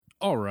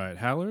All right,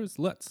 howlers,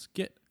 let's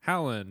get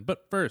howling.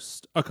 But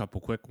first, a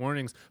couple quick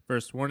warnings.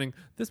 First warning,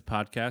 this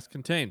podcast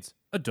contains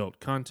adult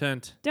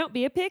content. Don't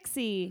be a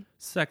pixie.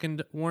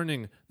 Second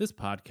warning, this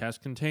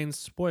podcast contains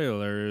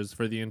spoilers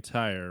for the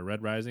entire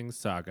Red Rising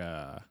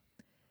saga.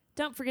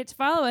 Don't forget to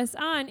follow us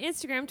on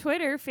Instagram,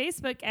 Twitter,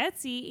 Facebook,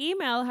 Etsy,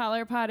 email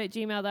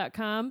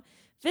howlerpod@gmail.com.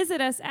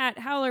 Visit us at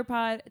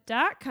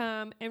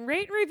howlerpod.com and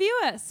rate and review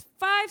us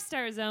 5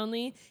 stars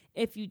only.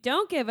 If you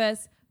don't give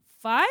us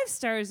 5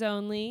 stars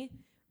only,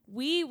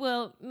 we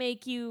will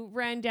make you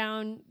run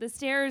down the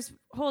stairs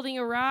holding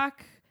a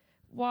rock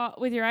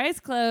with your eyes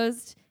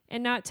closed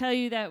and not tell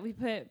you that we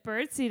put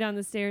birdseed on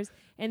the stairs.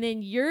 And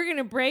then you're going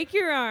to break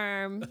your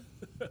arm.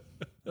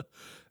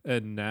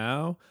 And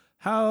now,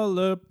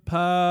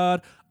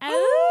 HowlerPod. Ooh!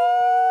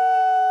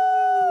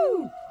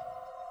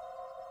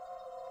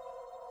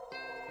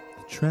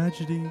 The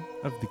tragedy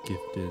of the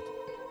gifted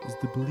is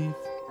the belief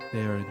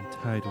they are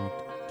entitled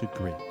to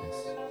greatness.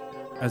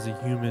 As a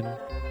human,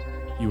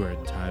 you are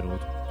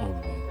entitled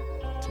only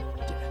to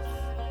death.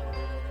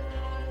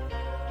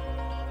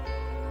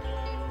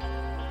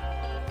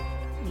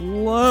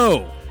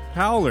 Hello,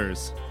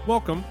 Howlers.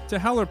 Welcome to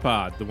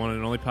HowlerPod, the one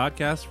and only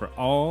podcast for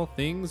all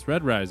things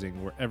Red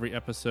Rising, where every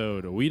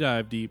episode we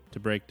dive deep to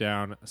break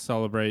down,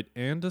 celebrate,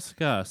 and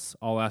discuss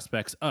all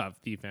aspects of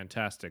the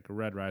fantastic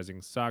Red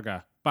Rising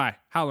saga by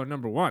Howler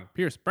number 1,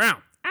 Pierce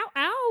Brown. Ow,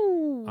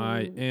 ow.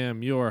 I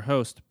am your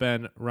host,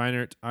 Ben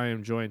Reinert. I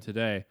am joined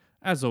today,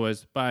 as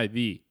always, by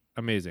the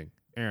amazing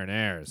Aaron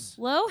Ayers.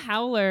 Hello,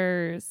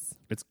 howlers.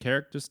 It's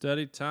character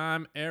study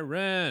time,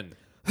 Aaron.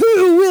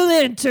 Who will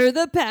enter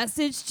the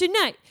passage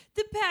tonight?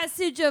 The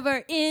passage of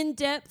our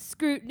in-depth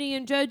scrutiny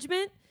and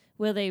judgment?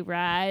 Will they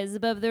rise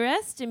above the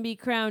rest and be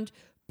crowned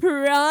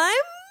prime?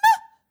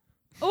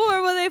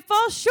 Or will they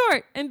fall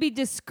short and be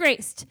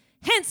disgraced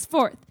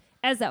henceforth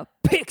as a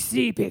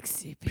pixie?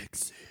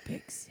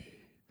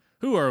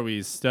 Who are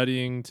we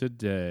studying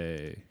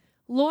today?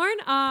 Lorne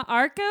A.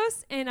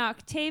 Arcos and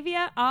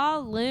Octavia A.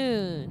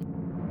 Loon.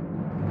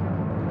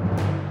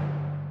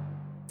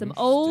 Some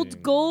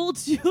old gold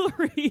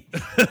jewelry.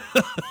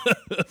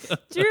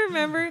 Do you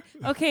remember?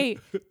 Okay,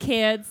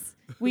 kids,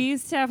 we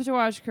used to have to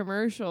watch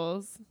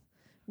commercials,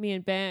 me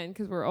and Ben,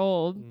 because we're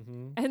old.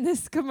 Mm-hmm. And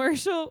this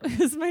commercial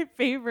is my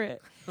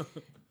favorite.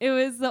 It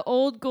was the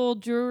old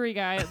gold jewelry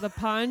guy at the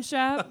pawn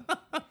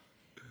shop.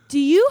 Do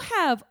you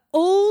have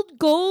old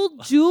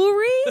gold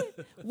jewelry?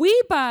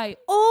 We buy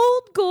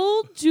old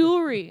gold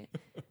jewelry.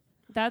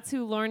 That's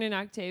who Lorne and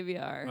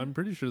Octavia are. I'm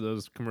pretty sure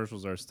those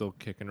commercials are still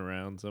kicking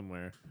around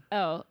somewhere.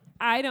 Oh,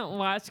 I don't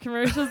watch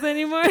commercials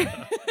anymore.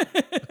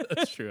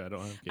 That's true. I don't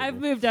have cable. I've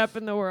moved up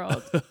in the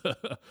world.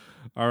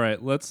 All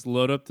right, let's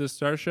load up this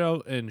star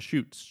show and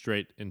shoot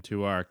straight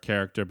into our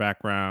character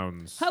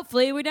backgrounds.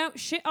 Hopefully we don't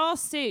shit all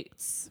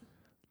suits.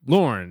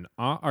 Lorne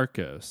A.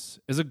 Arcos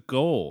is a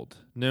gold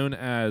known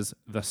as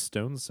the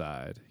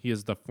Stoneside. He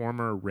is the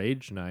former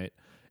Rage Knight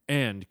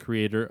and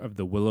creator of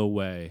the Willow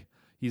Way.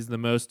 He's the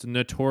most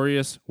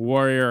notorious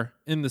warrior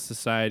in the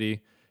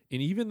society,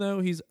 and even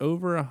though he's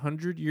over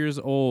 100 years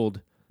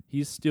old,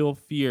 he's still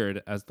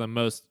feared as the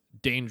most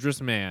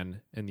dangerous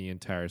man in the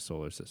entire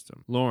solar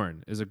system.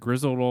 Lorne is a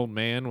grizzled old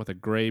man with a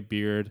gray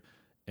beard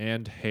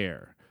and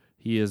hair.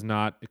 He is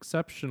not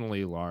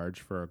exceptionally large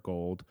for a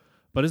gold,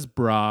 but is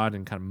broad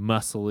and kind of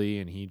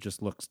muscly, and he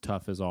just looks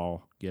tough as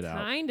all get out.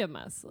 Kind of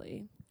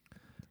muscly.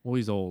 Well,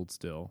 he's old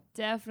still.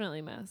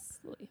 Definitely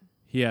muscly.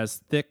 He has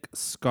thick,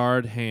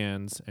 scarred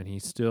hands, and he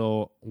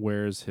still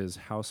wears his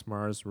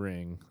Housemar's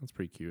ring. That's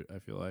pretty cute, I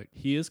feel like.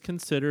 He is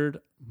considered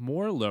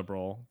more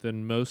liberal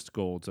than most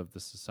golds of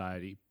the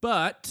society,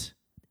 but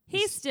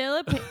he's still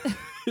a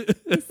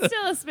he's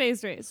still a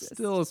space racist.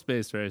 Still a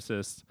space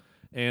racist,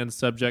 and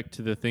subject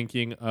to the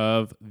thinking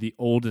of the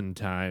olden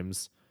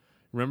times.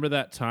 Remember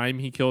that time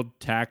he killed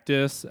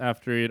Tactus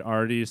after he had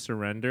already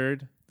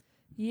surrendered?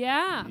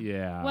 Yeah.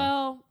 Yeah.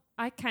 Well,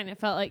 I kind of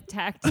felt like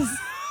Tactus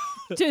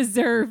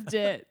deserved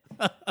it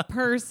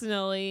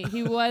personally.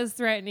 He was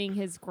threatening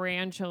his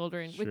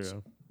grandchildren, which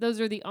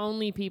those are the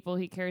only people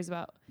he cares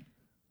about.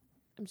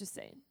 I'm just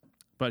saying.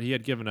 But he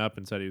had given up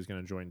and said he was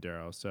going to join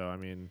Darrow. So, I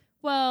mean.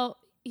 Well,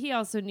 he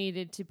also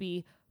needed to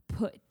be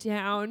put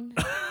down.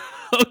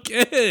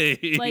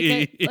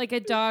 Okay. Like a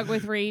dog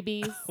with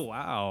rabies.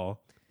 Wow.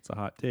 It's a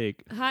hot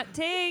take. Hot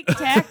take.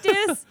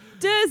 Tactus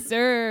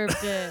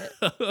deserved it.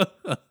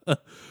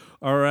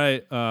 All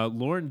right.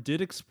 Lorne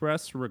did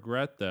express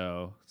regret,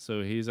 though,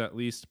 so he's at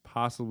least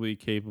possibly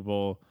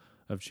capable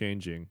of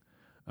changing.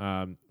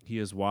 He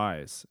is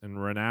wise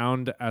and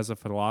renowned as a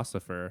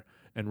philosopher,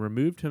 and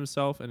removed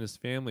himself and his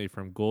family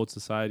from Gold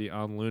Society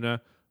on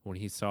Luna when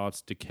he saw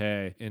its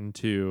decay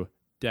into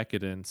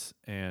decadence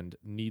and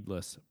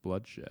needless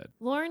bloodshed.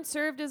 Lorne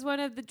served as one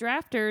of the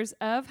drafters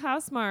of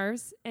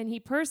Housemar's, and he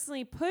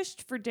personally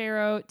pushed for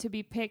Darrow to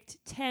be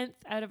picked 10th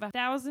out of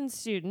 1,000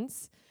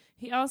 students.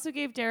 He also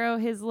gave Darrow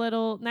his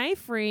little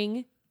knife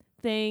ring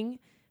thing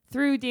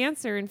through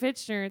Dancer and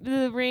Fitchner.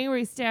 The ring where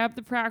he stabbed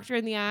the proctor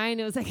in the eye,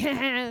 and it was like,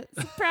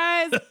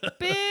 surprise,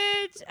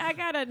 bitch, I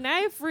got a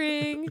knife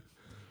ring.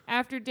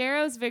 After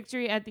Darrow's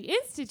victory at the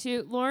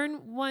Institute,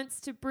 Lorne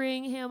wants to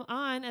bring him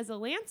on as a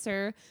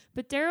Lancer,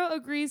 but Darrow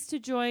agrees to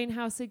join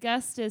House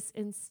Augustus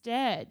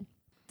instead.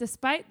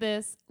 Despite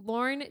this,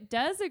 Lorne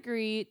does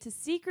agree to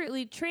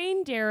secretly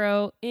train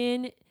Darrow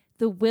in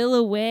the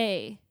Willow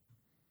Way,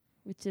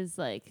 which is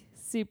like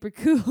super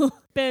cool.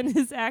 Ben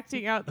is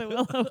acting out the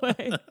Willow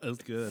Way. That was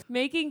good.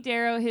 Making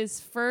Darrow his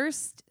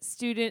first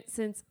student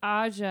since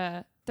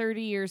Aja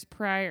 30 years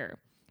prior.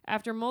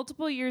 After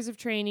multiple years of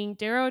training,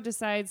 Darrow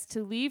decides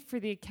to leave for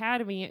the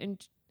academy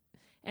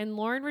and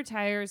Lorne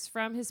retires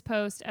from his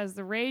post as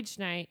the Rage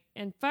Knight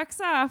and fucks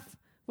off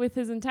with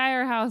his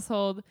entire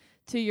household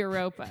to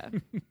Europa.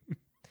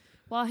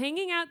 While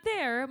hanging out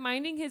there,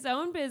 minding his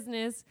own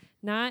business,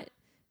 not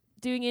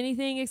doing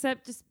anything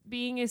except just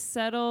being a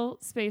subtle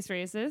space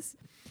racist,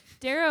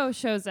 Darrow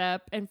shows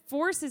up and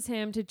forces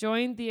him to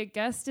join the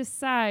Augustus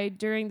side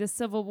during the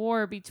civil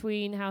war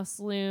between House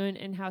Loon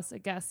and House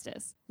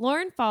Augustus.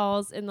 Lorne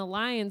falls in the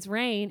Lion's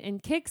Reign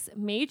and kicks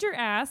major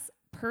ass,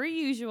 per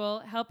usual,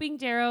 helping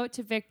Darrow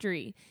to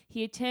victory.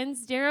 He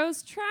attends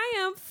Darrow's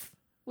triumph,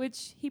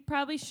 which he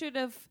probably should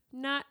have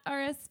not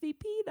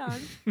RSVP'd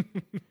on.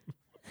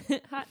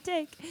 Hot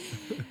take.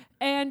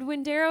 And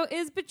when Darrow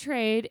is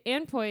betrayed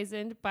and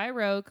poisoned by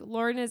Rogue,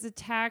 Lorne is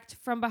attacked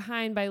from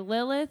behind by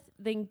Lilith,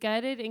 then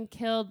gutted and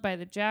killed by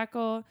the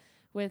Jackal,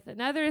 with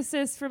another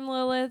assist from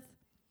Lilith.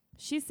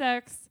 She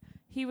sucks.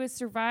 He was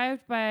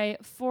survived by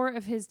 4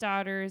 of his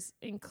daughters,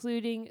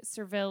 including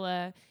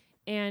Servilla,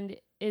 and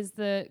is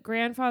the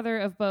grandfather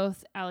of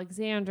both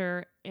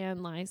Alexander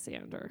and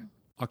Lysander.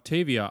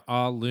 Octavia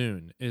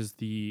Aloon is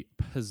the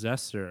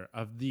possessor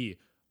of the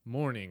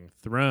Morning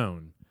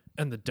Throne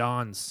and the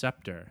Dawn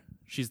Scepter.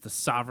 She's the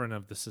sovereign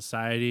of the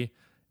society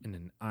in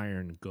an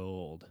iron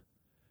gold.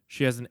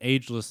 She has an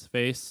ageless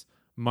face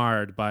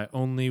marred by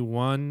only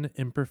one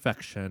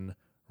imperfection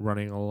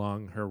running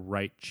along her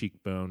right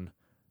cheekbone,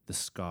 the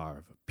scar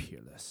of a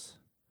peerless.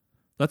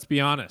 Let's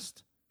be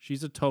honest,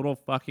 she's a total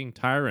fucking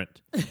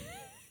tyrant.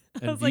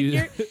 I was like,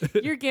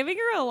 you're giving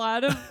her a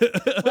lot of,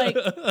 like,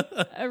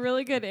 a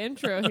really good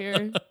intro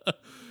here.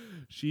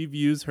 She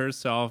views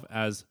herself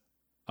as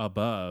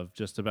above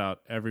just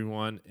about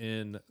everyone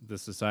in the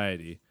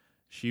society.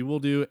 She will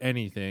do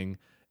anything,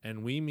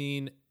 and we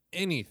mean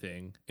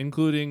anything,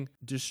 including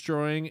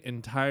destroying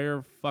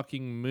entire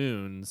fucking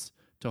moons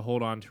to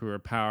hold on to her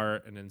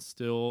power and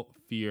instill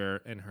fear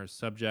in her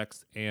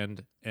subjects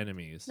and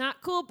enemies.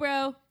 Not cool,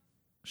 bro.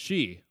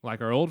 She, like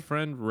our old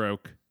friend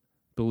Roke,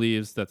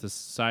 believes that the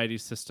society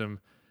system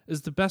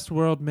is the best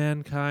world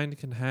mankind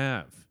can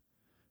have.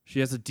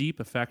 She has a deep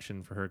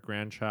affection for her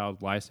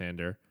grandchild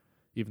Lysander,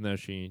 even though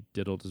she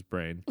diddled his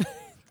brain.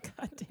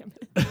 God damn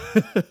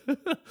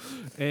it.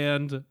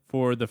 And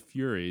for the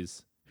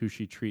Furies, who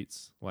she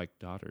treats like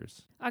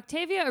daughters.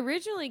 Octavia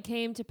originally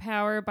came to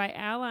power by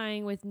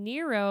allying with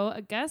Nero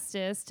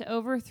Augustus to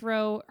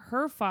overthrow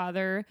her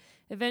father,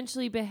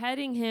 eventually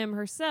beheading him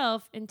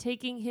herself and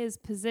taking his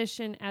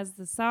position as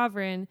the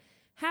sovereign.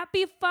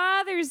 Happy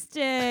Father's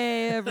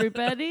Day,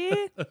 everybody!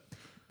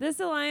 This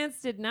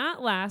alliance did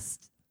not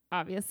last,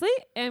 obviously,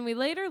 and we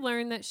later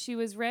learned that she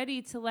was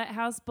ready to let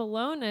House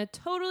Bologna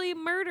totally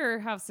murder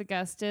House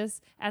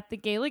Augustus at the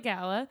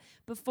Gala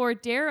before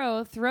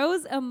Darrow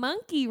throws a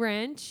monkey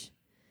wrench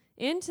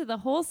into the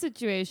whole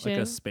situation.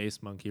 Like a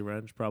space monkey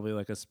wrench, probably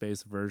like a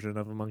space version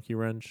of a monkey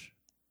wrench.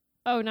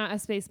 Oh, not a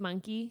space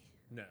monkey?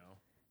 No,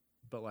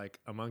 but like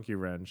a monkey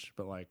wrench,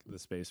 but like the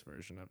space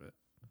version of it.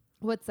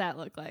 What's that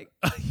look like?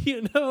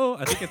 You know,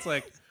 I think it's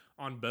like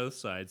on both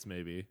sides,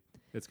 maybe.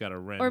 It's got a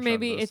wrench. Or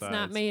maybe on both it's sides,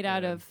 not made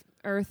out of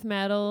earth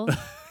metal.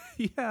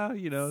 Yeah,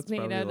 you know, it's made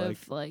probably out like,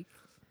 of like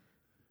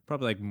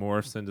probably like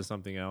morphs into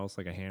something else,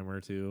 like a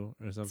hammer too,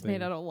 or something. it's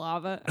made out of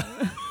lava.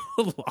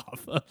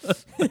 Lava.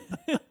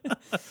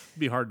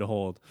 Be hard to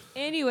hold.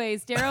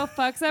 Anyways, Darrow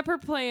fucks up her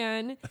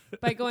plan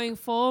by going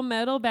full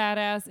metal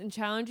badass and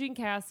challenging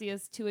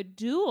Cassius to a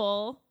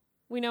duel.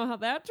 We know how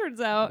that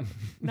turns out.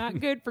 Not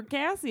good for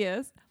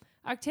Cassius.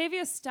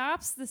 Octavia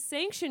stops the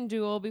sanctioned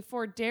duel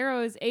before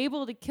Darrow is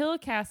able to kill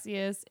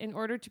Cassius in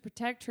order to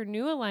protect her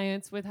new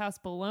alliance with House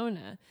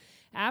Bologna.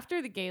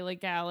 After the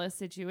Gala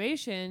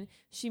situation,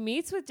 she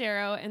meets with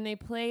Darrow and they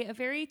play a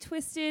very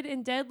twisted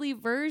and deadly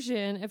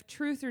version of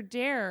Truth or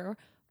Dare,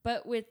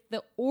 but with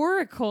the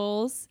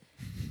oracles.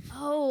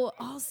 Oh,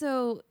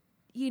 also,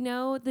 you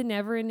know the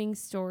Neverending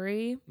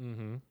Story?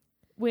 Mm-hmm.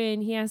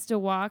 When he has to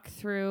walk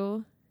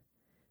through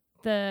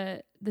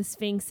the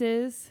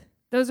Sphinxes?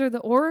 Those are the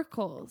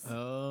oracles.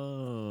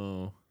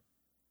 Oh.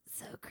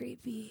 So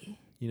creepy.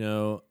 You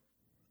know,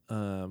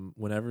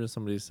 whenever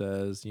somebody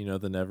says, you know,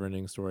 the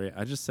Neverending Story,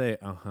 I just say,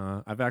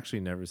 uh-huh. I've actually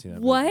never seen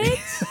that What? movie.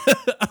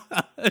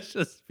 It's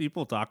just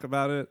people talk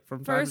about it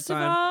from time to time. First of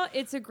all,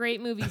 it's a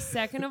great movie.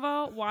 Second of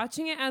all,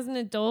 watching it as an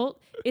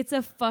adult, it's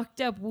a fucked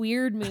up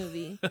weird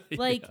movie.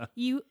 Like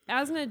you,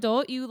 as an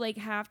adult, you like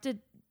have to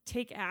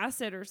take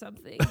acid or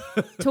something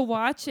to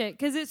watch it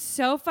because it's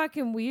so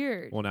fucking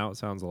weird. Well, now it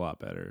sounds a lot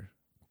better.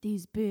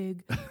 These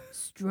big,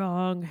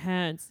 strong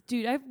hands.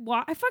 Dude, I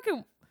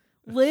fucking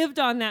lived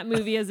on that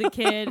movie as a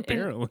kid.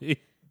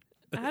 Apparently.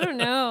 I don't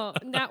know.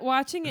 Not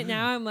watching it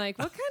now, I'm like,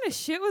 what kind of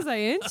shit was I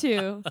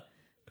into?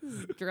 This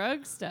is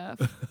drug stuff.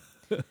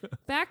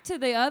 Back to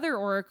the other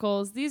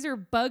oracles. These are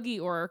buggy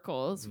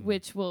oracles,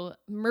 which will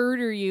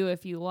murder you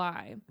if you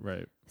lie.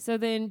 Right. So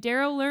then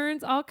Darrow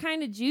learns all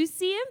kind of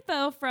juicy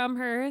info from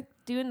her,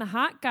 doing the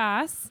hot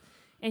goss,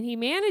 and he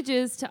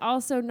manages to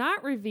also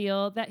not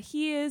reveal that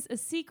he is a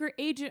secret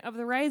agent of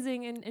the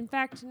Rising and, in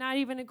fact, not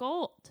even a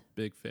Gold.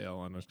 Big fail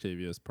on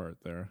Octavia's part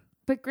there.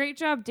 But great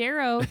job,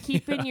 Darrow,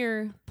 keeping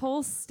your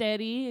pulse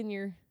steady and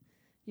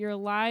your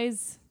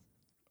lies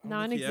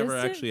non-existent. He ever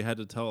actually had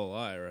to tell a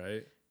lie,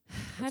 right?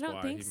 I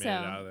don't think he made it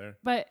out so. of there.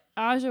 But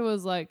Aja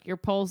was like, your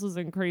pulse is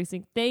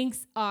increasing.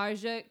 Thanks,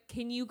 Aja.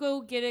 Can you go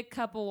get a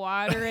cup of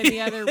water in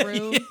the other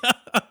room?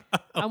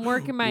 I'm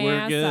working my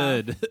ass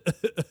good.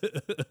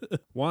 Off.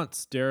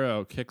 Once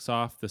Darrow kicks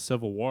off the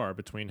civil war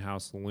between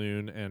House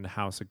Lune and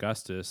House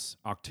Augustus,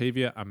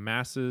 Octavia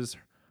amasses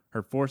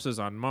her forces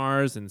on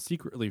Mars and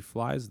secretly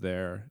flies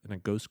there in a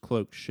ghost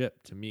cloak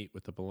ship to meet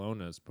with the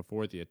Bolognas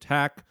before the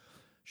attack.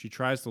 She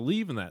tries to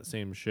leave in that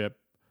same ship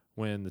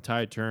when the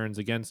tide turns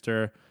against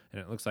her,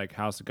 and it looks like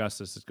House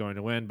Augustus is going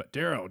to win, but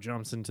Darrow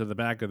jumps into the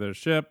back of the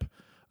ship.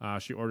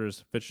 She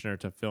orders Fitchner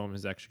to film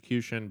his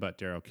execution, but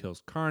Darrow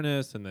kills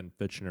Karnas, and then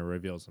Fitchner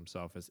reveals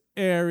himself as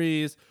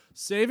Ares,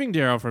 saving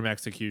Darrow from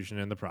execution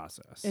in the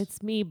process.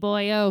 It's me,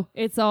 boyo.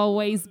 It's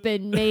always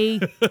been me.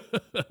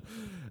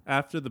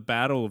 After the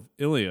Battle of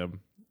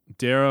Ilium,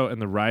 Darrow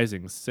and the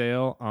Rising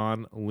sail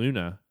on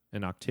Luna,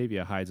 and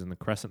Octavia hides in the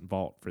Crescent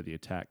Vault for the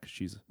attack.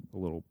 She's a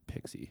little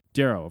pixie.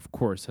 Darrow, of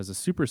course, has a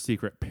super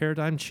secret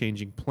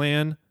paradigm-changing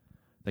plan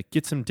that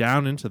gets him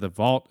down into the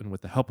vault, and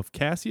with the help of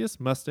Cassius,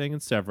 Mustang,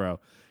 and Severo,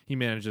 he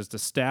manages to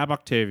stab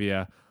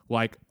Octavia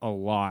like a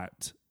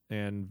lot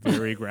and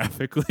very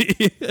graphically.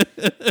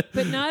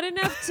 But not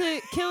enough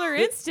to kill her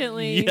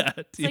instantly.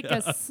 It's like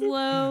a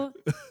slow,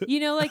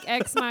 like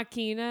Ex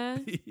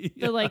Machina,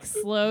 the like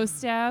slow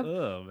stab.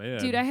 Oh,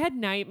 man. Dude, I had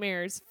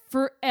nightmares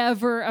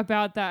forever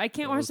about that. I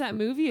can't watch that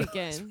movie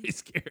again. It's pretty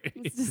scary.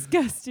 It's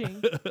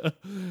disgusting.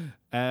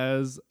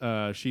 As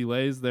she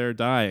lays there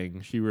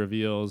dying, she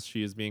reveals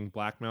she is being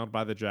blackmailed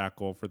by the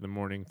Jackal for the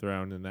Morning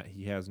Throne and that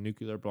he has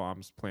nuclear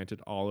bombs planted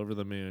all over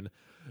the moon.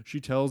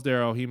 She tells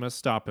Darrow he must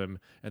stop him,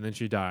 and then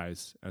she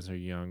dies as her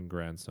young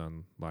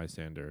grandson,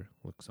 Lysander,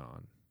 looks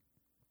on.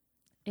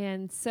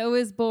 And so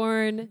is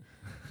born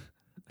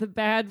the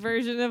bad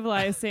version of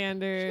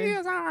Lysander. She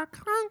is our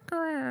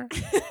conqueror.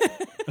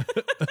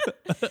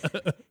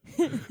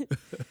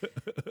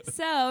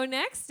 So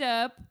next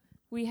up,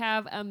 we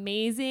have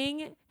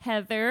amazing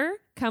Heather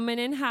coming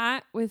in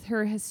hot with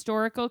her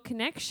historical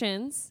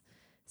connections.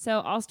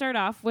 So I'll start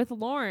off with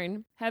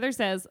Lorne. Heather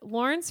says,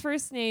 Lorne's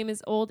first name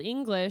is Old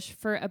English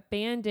for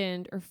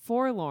abandoned or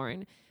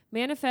forlorn,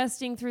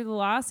 manifesting through the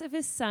loss of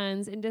his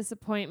sons and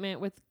disappointment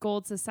with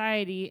Gold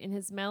society in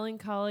his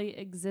melancholy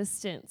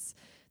existence.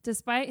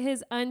 Despite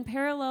his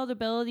unparalleled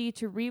ability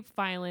to reap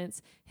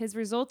violence, his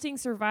resulting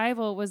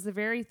survival was the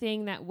very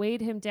thing that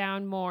weighed him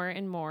down more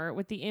and more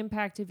with the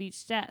impact of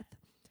each death.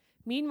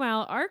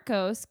 Meanwhile,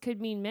 Arcos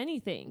could mean many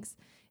things.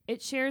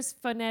 It shares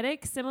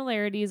phonetic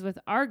similarities with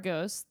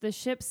Argos, the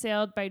ship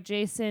sailed by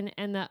Jason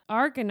and the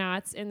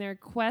Argonauts in their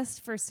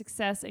quest for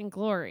success and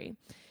glory.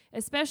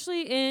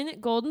 Especially in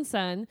Golden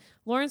Sun,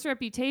 Lorne's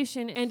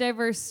reputation and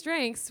diverse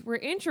strengths were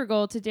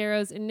integral to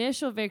Darrow's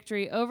initial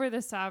victory over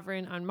the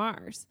Sovereign on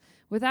Mars.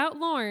 Without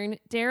Lorne,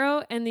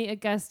 Darrow and the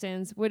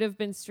Augustans would have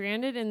been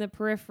stranded in the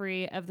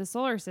periphery of the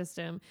solar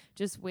system,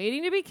 just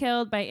waiting to be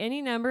killed by any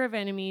number of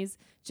enemies,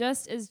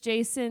 just as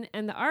Jason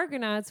and the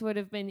Argonauts would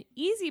have been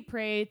easy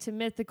prey to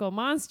mythical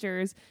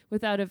monsters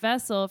without a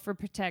vessel for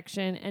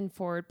protection and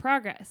forward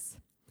progress.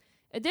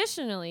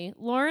 Additionally,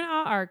 Lorne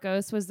A.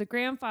 Arcos was the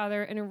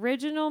grandfather and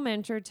original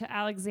mentor to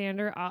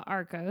Alexander A.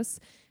 Arcos,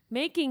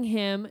 making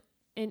him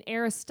an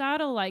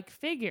Aristotle-like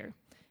figure.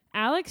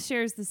 Alex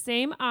shares the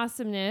same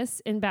awesomeness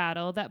in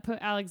battle that put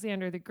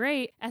Alexander the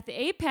Great at the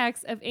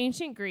apex of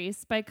ancient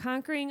Greece by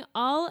conquering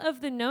all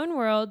of the known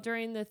world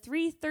during the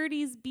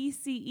 330s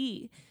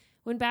BCE.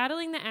 When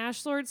battling the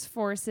Ash Lord's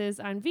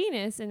forces on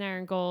Venus in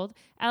Iron Gold,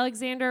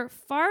 Alexander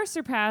far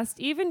surpassed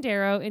even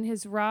Darrow in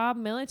his raw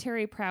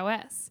military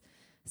prowess.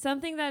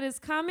 Something that is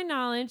common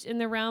knowledge in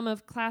the realm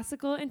of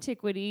classical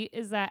antiquity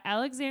is that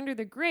Alexander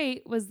the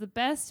Great was the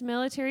best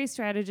military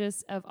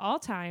strategist of all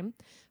time,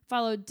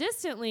 followed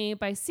distantly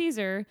by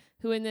Caesar,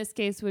 who in this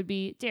case would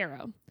be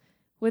Darrow,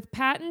 with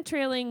Patton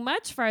trailing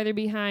much farther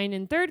behind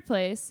in third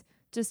place,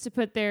 just to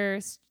put their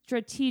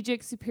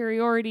strategic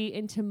superiority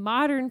into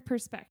modern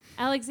perspective.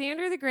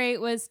 Alexander the Great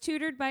was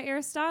tutored by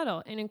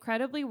Aristotle, an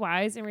incredibly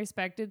wise and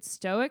respected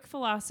Stoic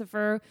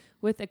philosopher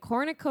with a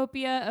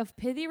cornucopia of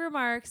pithy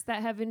remarks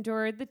that have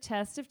endured the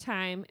test of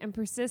time and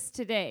persist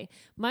today,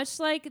 much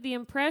like the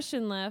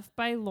impression left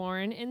by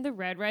Lorne in the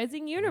Red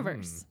Rising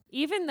universe.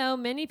 Even though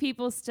many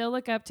people still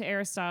look up to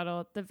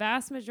Aristotle, the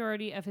vast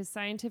majority of his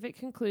scientific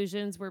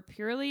conclusions were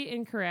purely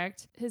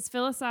incorrect, his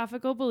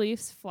philosophical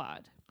beliefs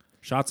flawed.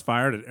 Shots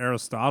fired at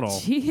Aristotle.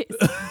 Jeez.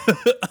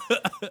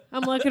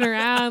 I'm looking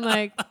around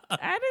like,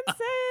 I didn't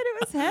say it.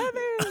 It was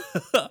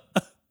Heather.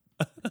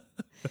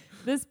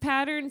 This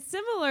pattern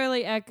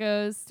similarly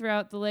echoes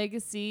throughout the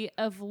legacy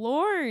of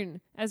Lorne.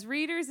 As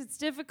readers, it's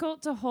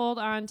difficult to hold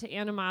on to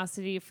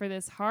animosity for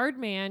this hard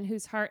man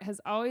whose heart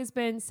has always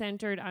been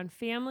centered on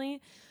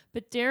family,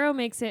 but Darrow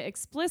makes it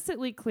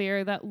explicitly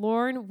clear that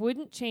Lorne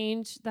wouldn't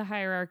change the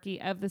hierarchy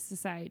of the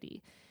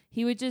society.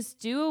 He would just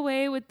do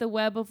away with the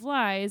web of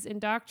lies,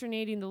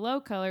 indoctrinating the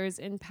low colors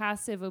in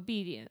passive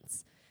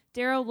obedience.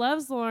 Darrow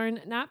loves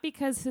Lorne not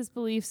because his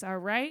beliefs are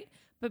right,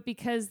 but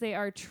because they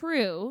are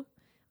true.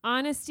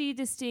 Honesty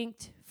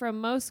distinct from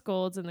most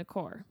Golds in the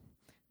core.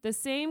 The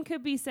same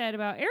could be said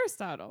about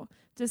Aristotle.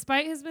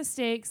 Despite his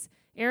mistakes,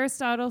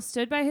 Aristotle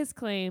stood by his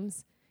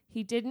claims.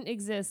 He didn't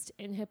exist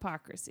in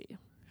hypocrisy.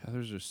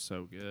 Heather's just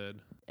so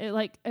good.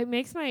 It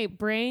makes my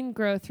brain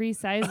grow 3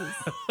 sizes.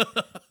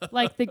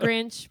 Like the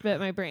Grinch, but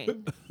my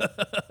brain.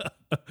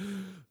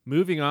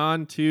 Moving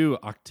on to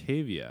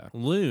Octavia.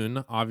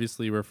 Lune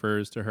obviously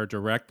refers to her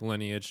direct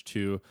lineage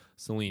to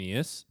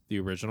Silenius, the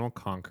original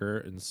conqueror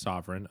and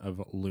sovereign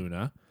of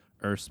Luna,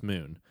 Earth's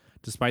moon.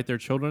 Despite their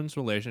children's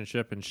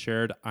relationship and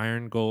shared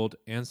iron gold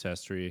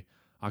ancestry,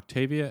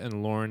 Octavia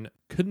and Lorne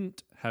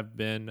couldn't have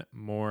been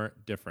more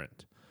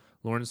different.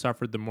 Lorne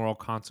suffered the moral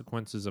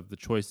consequences of the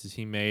choices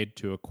he made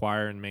to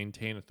acquire and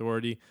maintain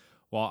authority,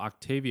 while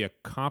Octavia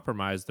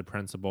compromised the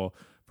principle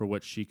for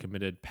which she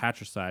committed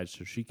patricide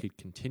so she could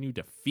continue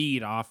to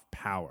feed off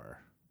power.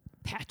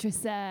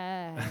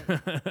 Patricide.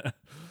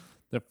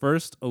 The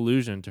first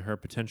allusion to her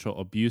potential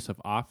abuse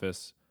of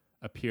office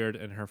appeared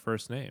in her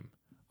first name.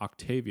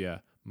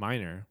 Octavia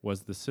Minor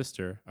was the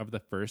sister of the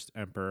first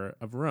emperor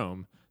of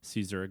Rome,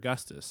 Caesar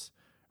Augustus,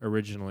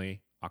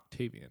 originally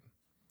Octavian.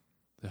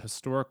 The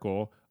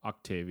historical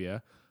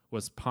Octavia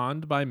was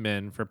pawned by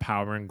men for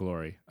power and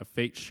glory, a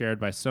fate shared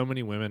by so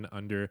many women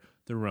under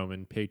the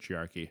Roman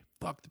patriarchy.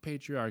 Fuck the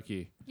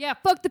patriarchy. Yeah,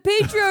 fuck the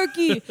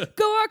patriarchy.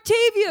 Go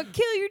Octavia,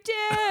 kill your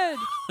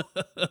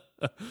dad.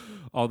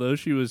 Although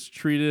she was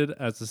treated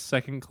as a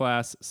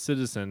second-class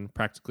citizen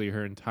practically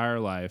her entire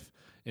life,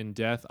 in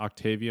death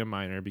Octavia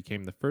Minor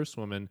became the first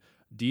woman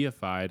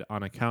deified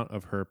on account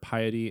of her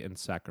piety and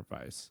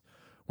sacrifice.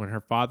 When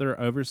her father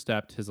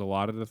overstepped his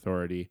allotted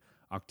authority,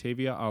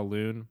 Octavia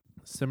Lune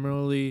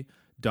similarly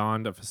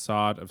donned a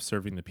facade of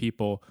serving the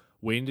people,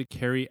 waiting to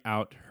carry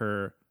out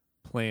her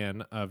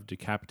plan of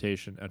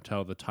decapitation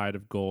until the tide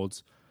of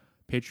golds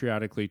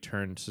patriotically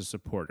turned to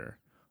support her.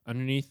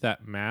 Underneath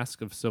that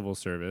mask of civil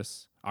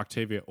service,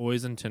 Octavia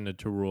always intended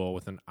to rule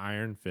with an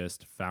iron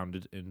fist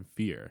founded in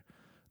fear.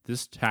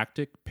 This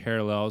tactic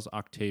parallels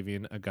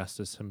Octavian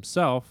Augustus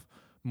himself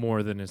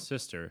more than his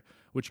sister,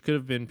 which could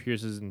have been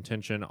Pierce's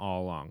intention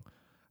all along.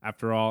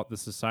 After all, the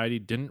society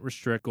didn't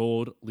restrict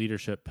gold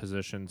leadership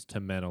positions to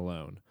men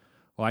alone.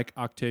 Like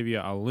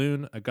Octavia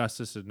Lune,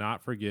 Augustus did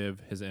not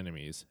forgive his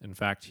enemies. In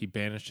fact, he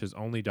banished his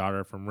only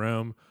daughter from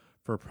Rome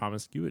for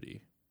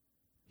promiscuity.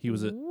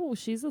 Ooh,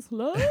 she's a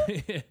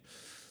slut.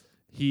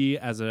 He,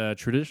 as a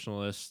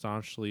traditionalist,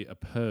 staunchly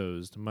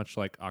opposed, much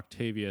like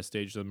Octavia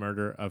staged the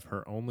murder of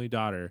her only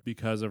daughter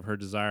because of her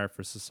desire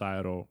for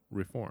societal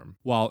reform.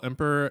 While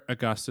Emperor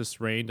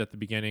Augustus reigned at the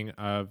beginning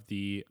of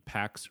the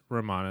Pax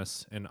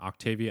Romanus and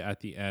Octavia at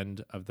the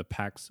end of the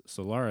Pax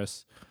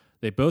Solaris,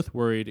 they both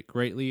worried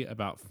greatly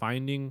about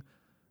finding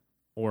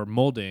or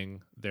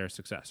molding their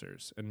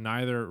successors, and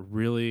neither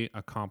really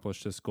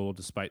accomplished this goal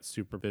despite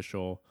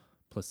superficial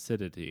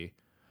placidity.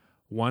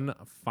 One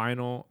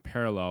final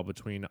parallel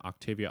between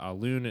Octavia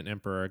Lune and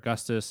Emperor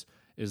Augustus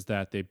is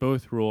that they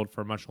both ruled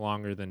for much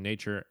longer than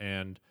nature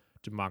and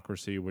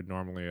democracy would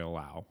normally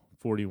allow,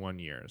 41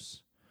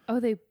 years. Oh,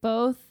 they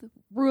both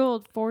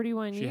ruled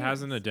 41 years. She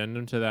has an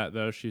addendum to that,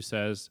 though. She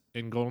says,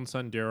 in Golden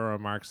Sun, Darrow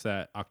remarks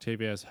that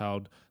Octavia has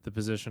held the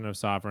position of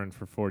sovereign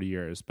for 40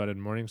 years, but in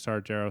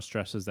Morningstar, Darrow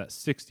stresses that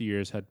 60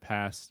 years had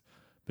passed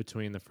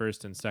between the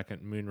first and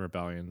second moon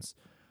rebellions,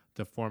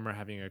 the former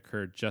having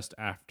occurred just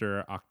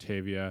after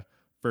Octavia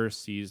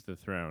first seized the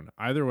throne.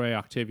 Either way,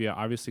 Octavia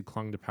obviously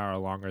clung to power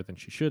longer than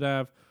she should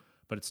have,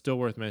 but it's still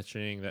worth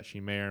mentioning that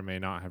she may or may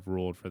not have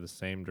ruled for the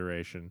same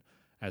duration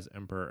as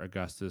Emperor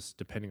Augustus,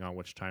 depending on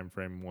which time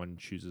frame one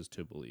chooses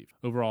to believe.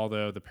 Overall,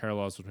 though, the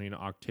parallels between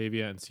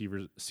Octavia and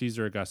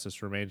Caesar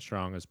Augustus remain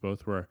strong, as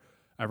both were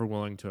ever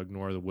willing to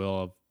ignore the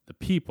will of the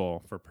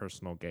people for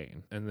personal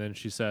gain. And then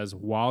she says,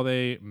 while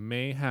they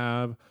may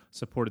have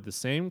supported the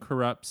same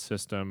corrupt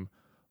system,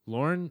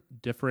 Lorne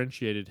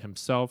differentiated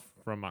himself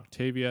from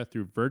Octavia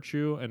through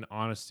virtue and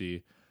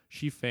honesty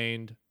she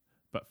feigned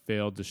but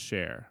failed to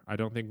share. I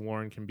don't think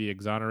Lorne can be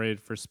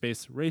exonerated for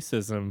space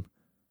racism,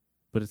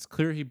 but it's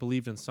clear he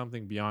believed in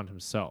something beyond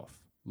himself,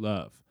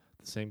 love.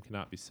 The same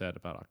cannot be said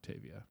about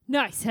Octavia.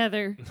 Nice,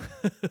 Heather.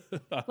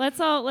 Let's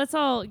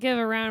all give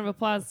a round of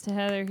applause to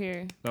Heather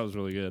here. That was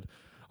really good.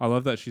 I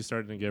love that she's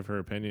starting to give her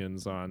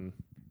opinions on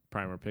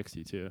Primer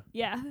Pixie too.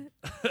 Yeah.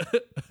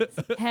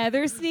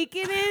 Heather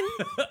sneaking in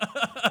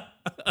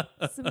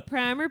some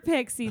Primer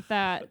Pixie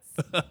thoughts.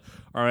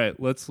 All right,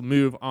 let's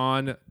move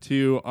on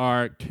to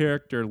our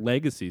character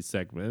legacy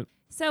segment.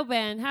 So,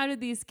 Ben, how did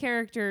these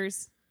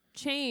characters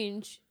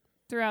change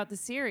throughout the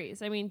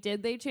series? I mean,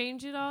 did they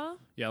change at all?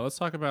 Yeah, let's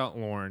talk about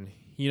Lorne.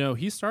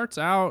 He starts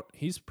out,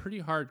 he's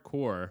pretty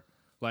hardcore.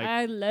 Like,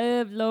 I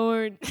love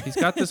Lorne. he's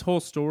got this whole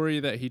story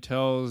that he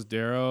tells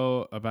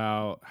Darrow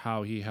about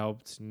how he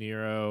helped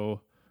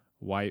Nero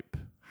wipe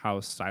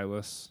House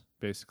Silas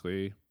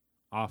basically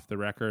off the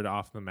record,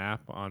 off the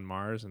map on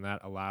Mars, and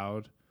that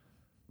allowed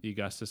the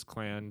Augustus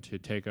clan to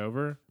take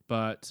over.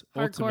 But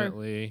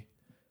ultimately,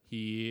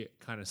 he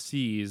kind of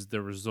sees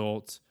the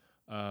results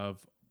of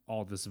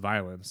all this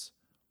violence.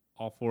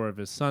 All 4 of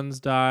his sons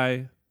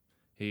die.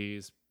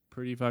 He's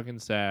pretty fucking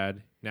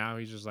sad. Now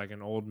he's just like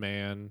an old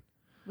man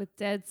With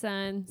dead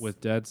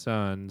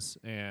sons.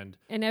 and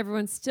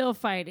everyone's still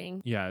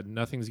fighting. yeah,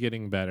 nothing's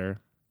getting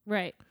better.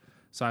 Right.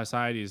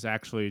 Society is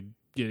actually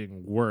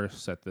getting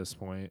worse at this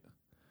point.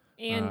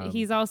 And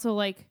he's also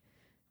like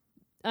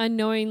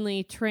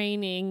unknowingly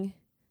training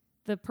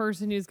the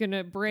person who's going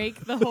to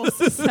break the whole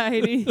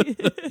society.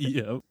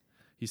 Yep.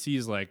 He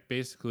sees like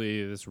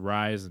basically this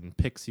rise in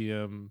pixies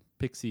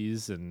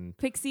and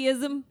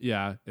Pixieism.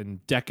 yeah,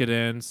 and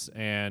decadence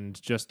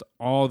and just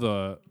all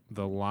the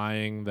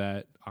lying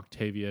that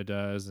Octavia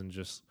does and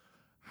just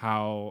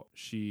how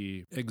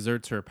she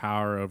exerts her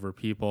power over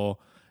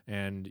people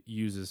and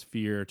uses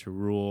fear to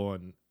rule,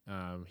 and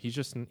he's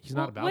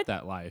not about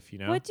that life,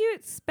 What do you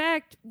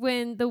expect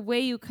when the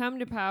way you come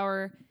to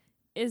power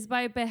is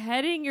by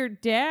beheading your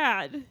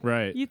dad?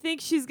 Right. You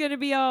think she's going to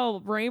be all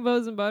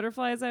rainbows and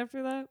butterflies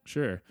after that?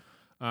 Sure.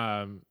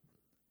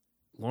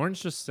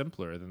 Lorne's just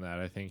simpler than that.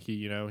 I think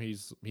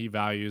he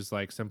values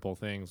like simple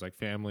things like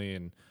family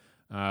and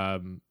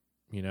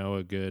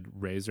a good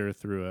razor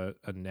through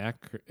a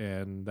neck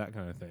and that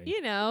kind of thing.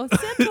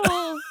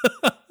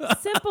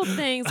 Simple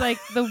things like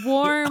the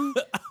warm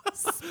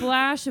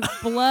splash of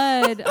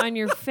blood on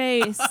your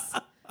face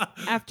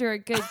after a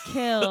good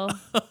kill.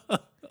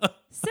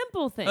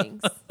 Simple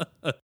things.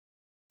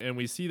 And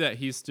we see that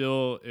he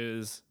still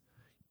is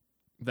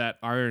that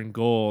iron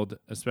gold,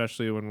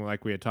 especially when,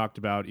 like we had talked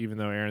about, even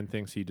though Aaron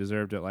thinks he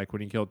deserved it, like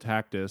when he killed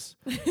Tactus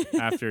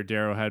after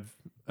Darrow had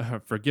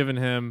forgiven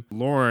him.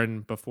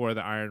 Lorne, before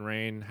the Iron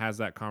Rain, has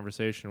that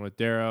conversation with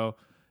Darrow,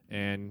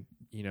 and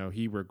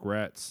he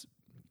regrets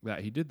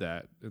that he did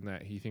that, and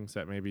that he thinks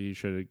that maybe he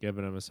should have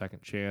given him a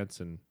second chance.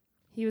 And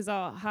he was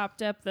all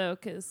hopped up though,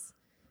 because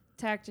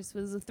Tactus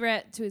was a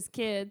threat to his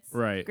kids,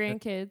 right,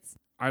 grandkids.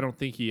 I don't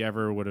think he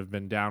ever would have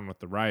been down with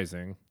the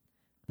Rising.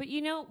 But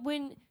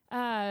when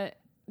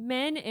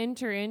men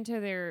enter into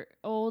their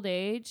old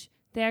age,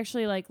 they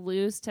actually like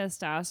lose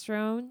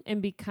testosterone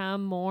and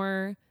become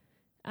more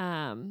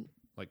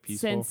like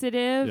peaceful,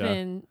 sensitive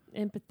and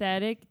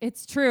empathetic.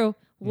 It's true.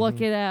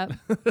 Look it up.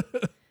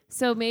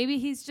 So maybe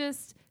he's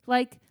just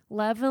like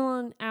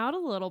leveling out a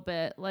little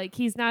bit. Like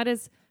he's not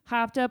as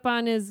hopped up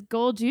on his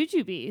gold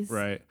jujubes.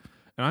 Right.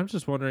 And I'm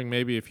just wondering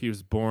maybe if he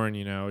was born,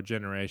 a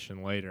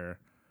generation later,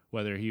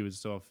 whether he would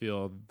still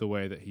feel the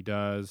way that he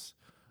does,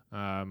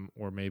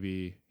 or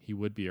maybe he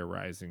would be a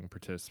Rising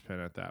participant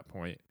at that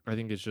point. I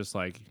think it's just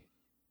like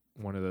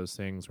one of those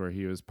things where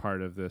he was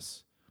part of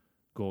this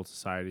gold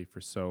society for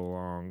so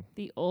long.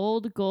 The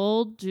old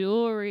gold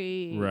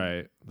jewelry.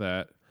 Right.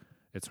 That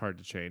it's hard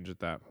to change at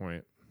that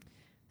point.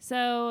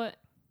 So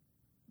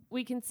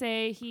we can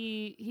say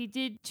he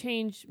did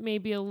change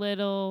maybe a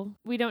little.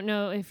 We don't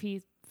know if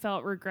he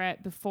felt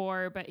regret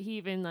before, but he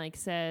even like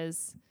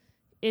says,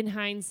 in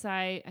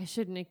hindsight, I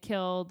shouldn't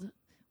have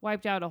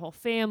wiped out a whole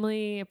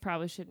family. I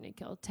probably shouldn't have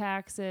killed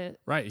Tactus.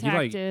 Right.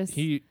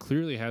 He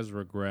clearly has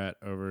regret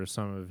over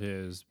some of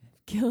his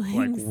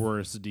killings, like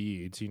worst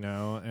deeds,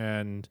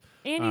 and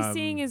he's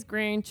seeing his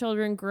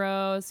grandchildren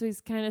grow, so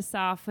he's kind of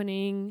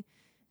softening,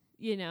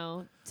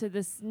 to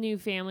this new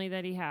family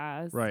that he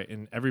has. Right.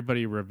 And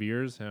everybody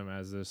reveres him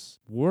as this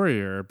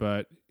warrior,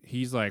 but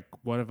he's like,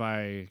 what have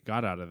I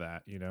got out of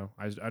that?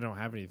 I don't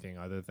have anything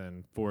other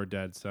than 4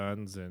 dead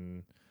sons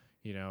and,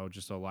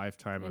 just a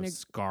lifetime of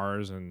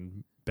scars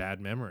and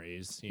bad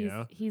memories,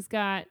 He's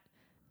got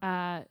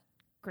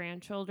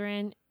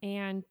grandchildren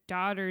and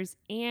daughters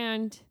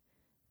and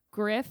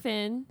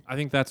Griffin. I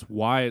think that's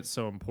why it's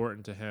so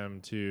important to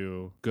him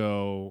to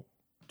go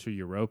to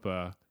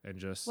Europa and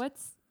just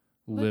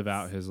live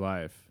out his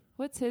life.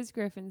 What's his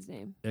Griffin's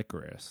name?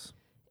 Icarus.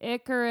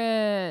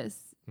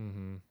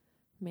 Mm-hmm.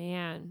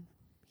 Man,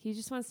 he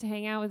just wants to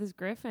hang out with his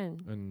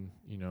Griffin. And,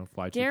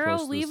 fly too Darrow,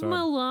 close to leave the him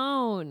sun.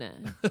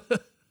 alone.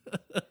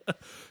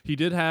 He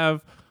did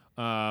have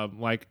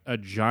like a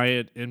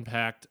giant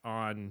impact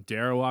on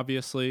Darrow,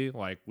 obviously.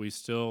 Like we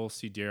still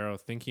see Darrow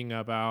thinking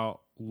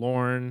about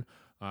Lorne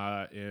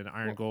in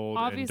Iron Gold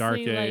and Dark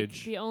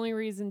Age. The only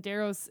reason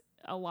Darrow's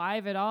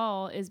alive at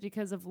all is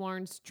because of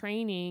Lorne's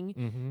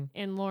training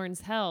and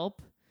Lorne's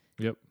help.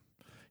 Yep.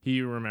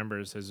 He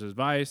remembers his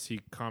advice.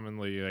 He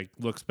commonly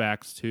looks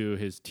back to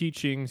his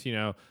teachings.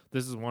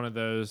 This is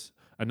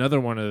another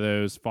one of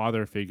those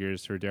father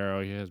figures for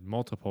Darrow. He has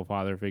multiple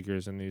father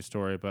figures in the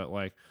story, but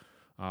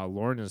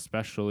Lauren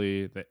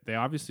especially, they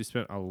obviously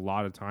spent a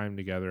lot of time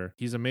together.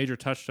 He's a major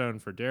touchstone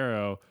for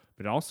Darrow,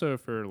 but also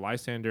for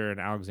Lysander and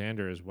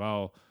Alexander as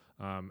well.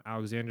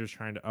 Alexander's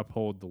trying to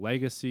uphold the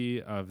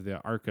legacy of the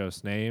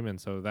Arcos name,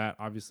 and so that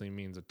obviously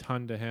means a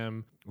ton to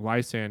him.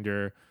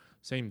 Lysander,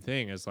 same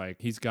thing, as like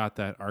he's got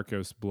that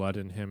Arcos blood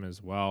in him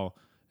as well,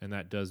 and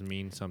that does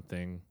mean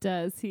something.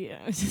 Does he?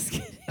 I was just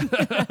kidding.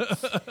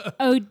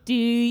 Oh, do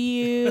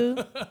you?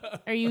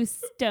 Are you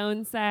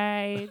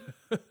Stoneside?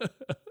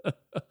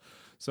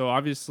 So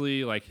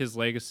obviously, like, his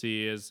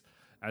legacy is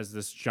as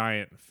this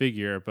giant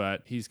figure,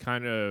 but he's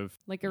kind of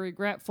like a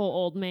regretful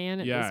old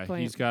man at this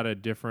point. He's got a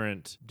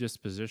different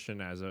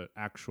disposition as an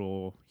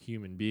actual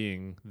human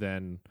being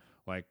than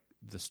like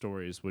the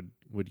stories would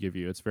give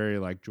you. It's very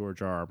like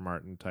George R.R.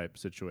 Martin type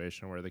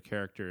situation where the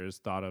character is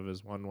thought of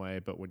as one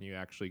way, but when you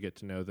actually get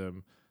to know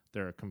them,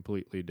 they're a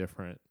completely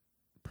different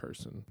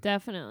person.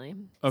 Definitely.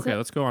 Okay,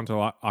 let's go on to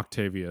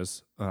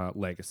Octavia's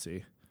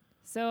legacy.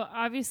 So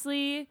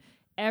obviously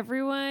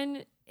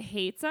everyone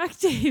hates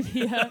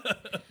Octavia,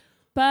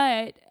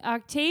 but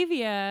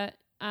Octavia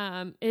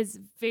is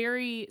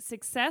very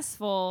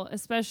successful,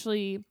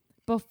 especially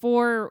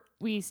before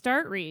we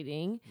start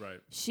reading. Right.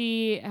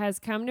 She has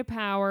come to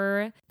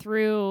power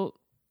through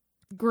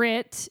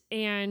grit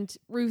and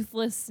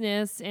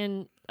ruthlessness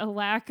and a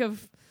lack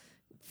of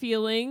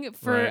feeling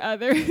for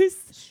others.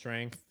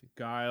 Strength,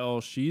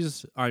 guile.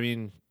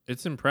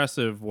 It's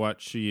impressive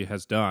what she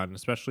has done,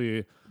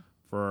 especially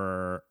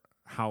for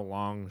how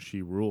long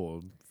she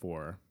ruled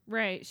for.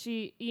 Right.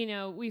 She,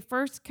 we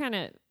first kind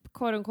of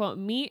quote unquote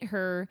meet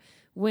her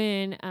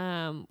when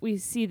we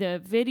see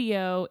the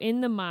video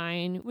in the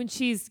mine when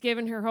she's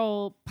given her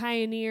whole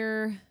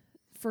pioneer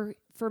for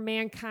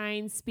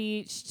mankind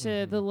speech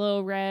to the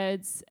Little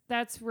Reds.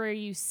 That's where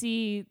you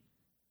see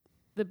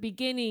the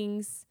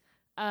beginnings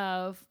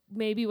of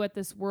maybe what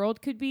this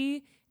world could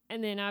be.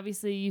 And then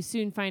obviously you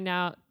soon find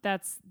out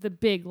that's the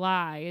big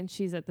lie, and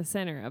she's at the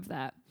center of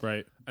that.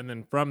 Right. And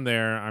then from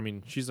there,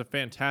 she's a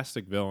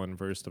fantastic villain,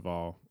 first of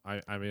all.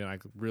 I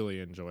really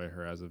enjoy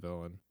her as a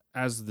villain.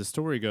 As the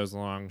story goes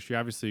along, she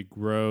obviously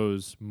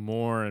grows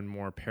more and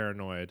more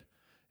paranoid,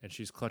 and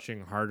she's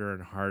clutching harder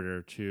and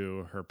harder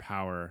to her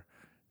power,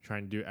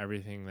 trying to do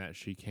everything that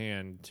she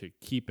can to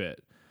keep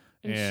it.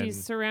 And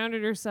she's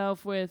surrounded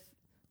herself with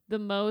the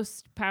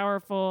most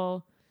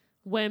powerful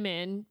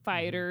women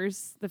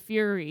fighters, the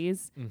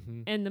Furies,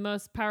 and the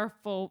most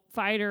powerful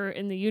fighter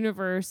in the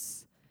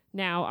universe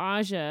now,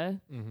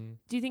 Aja.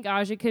 Do you think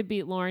Aja could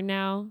beat Lauren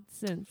now,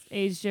 since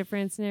age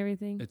difference and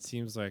everything? It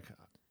seems like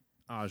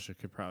Aja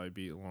could probably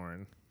beat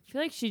Lauren. I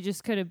feel like she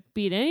just could have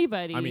beat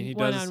anybody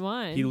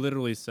one-on-one. He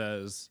literally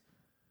says,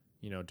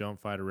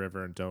 don't fight a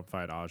river and don't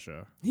fight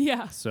Aja.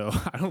 Yeah. So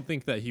I don't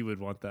think that he would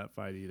want that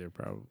fight either,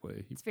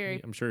 probably.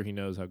 I'm sure he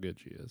knows how good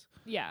she is.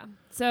 Yeah.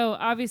 So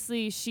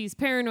obviously she's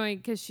paranoid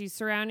because she's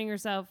surrounding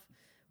herself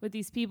with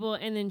these people,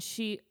 and then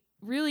she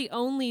really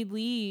only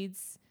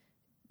leads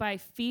by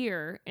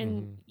fear.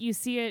 And you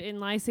see it in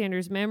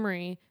Lysander's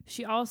memory.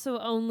 She also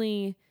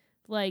only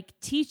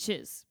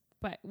teaches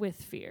with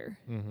fear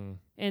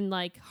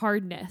and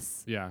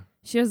hardness. Yeah.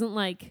 She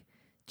doesn't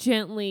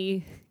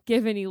gently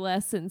give any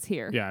lessons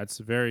here. Yeah, it's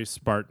very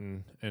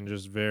Spartan and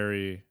just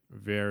very,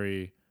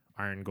 very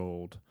iron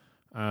gold.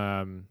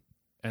 And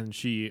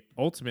she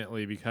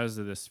ultimately, because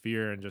of this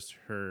fear and just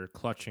her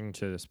clutching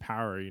to this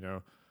power,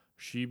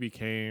 she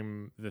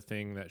became the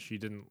thing that she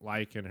didn't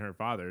like in her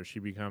father. She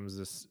becomes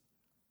this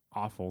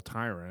awful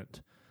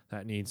tyrant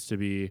that needs to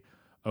be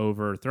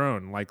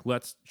overthrown.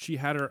 She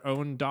had her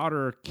own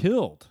daughter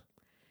killed.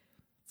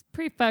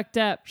 Pretty fucked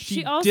up.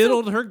 She also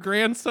diddled her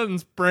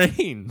grandson's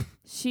brain.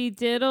 She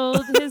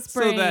diddled his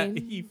brain so that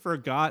he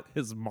forgot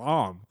his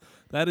mom.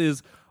 That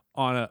is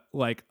on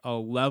a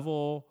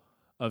level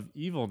of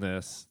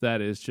evilness that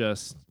is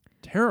just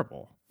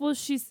terrible. Well,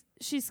 she's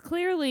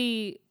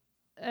clearly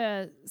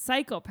a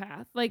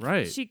psychopath.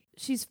 Right.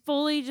 She's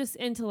fully just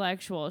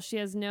intellectual. She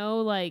has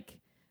no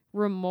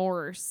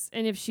remorse,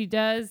 and if she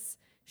does,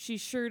 she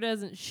sure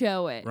doesn't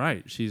show it.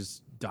 Right.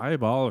 She's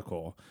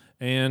diabolical.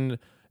 And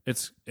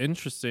it's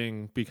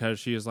interesting because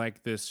she is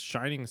this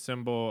shining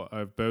symbol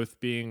of both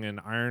being an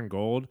iron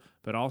gold,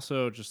 but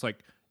also just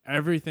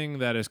everything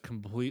that is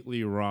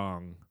completely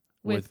wrong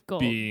with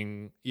gold.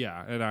 Being,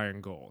 an iron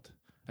gold.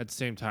 At the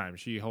same time,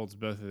 she holds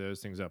both of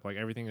those things up.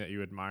 Everything that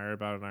you admire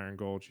about an iron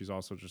gold, she's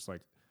also just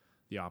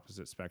the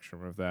opposite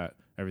spectrum of that.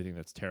 Everything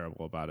that's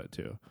terrible about it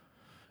too.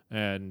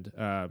 And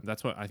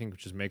that's what I think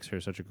just makes her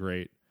such a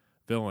great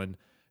villain.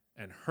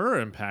 And her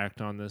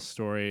impact on this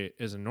story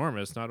is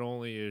enormous. Not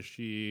only is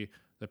she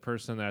the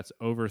person that's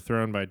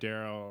overthrown by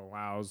Darrow,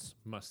 allows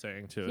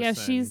Mustang to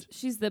ascend.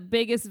 she's the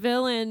biggest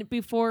villain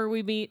before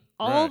we meet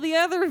all the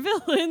other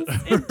villains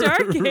in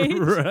Dark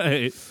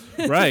Age.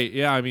 Right.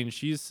 Yeah,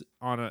 she's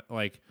on a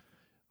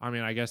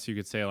I guess you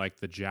could say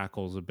the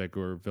Jackal's a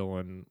bigger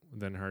villain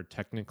than her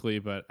technically,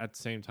 but at the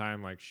same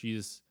time,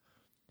 she's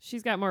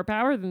got more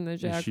power than the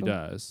Jackal. She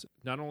does.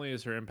 Not only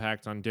is her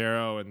impact on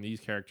Darrow and these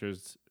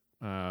characters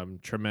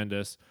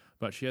tremendous,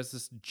 But she has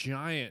this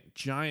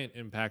giant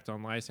impact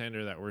on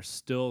Lysander that we're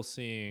still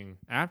seeing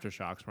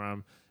aftershocks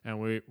from,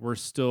 and we're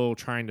still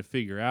trying to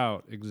figure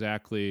out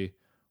exactly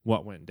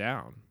what went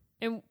down.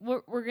 And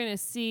we're going to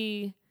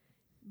see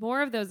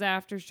more of those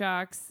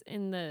aftershocks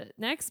in the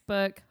next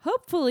book,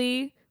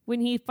 hopefully when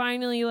he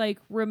finally like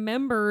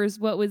remembers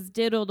what was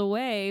diddled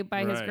away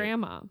by his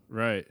grandma.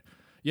 Right.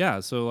 Yeah,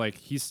 so like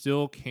he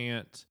still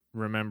can't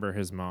remember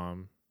his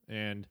mom,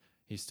 and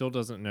he still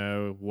doesn't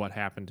know what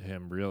happened to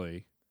him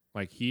really.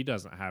 Like he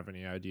doesn't have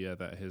any idea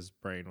that his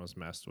brain was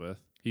messed with.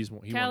 He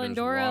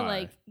Kalendora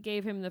like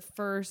gave him the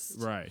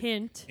first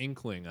hint,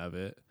 inkling of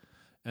it.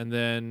 And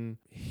then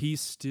he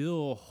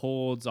still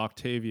holds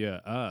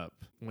Octavia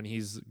up when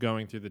he's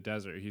going through the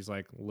desert. He's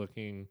like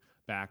looking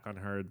back on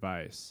her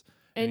advice.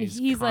 And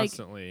he's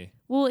constantly like,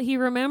 well, he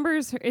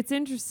remembers her. It's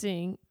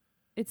interesting.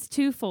 It's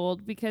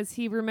twofold because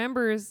he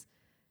remembers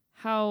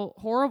how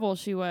horrible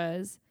she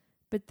was,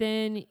 but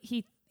then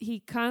he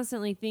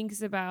constantly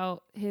thinks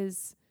about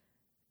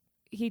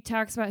he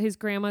talks about his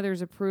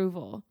grandmother's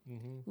approval.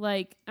 Mm-hmm.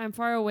 Like, I'm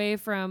far away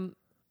from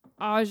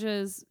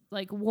Aja's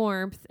like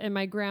warmth and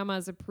my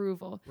grandma's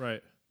approval.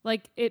 Right.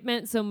 Like, it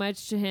meant so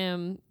much to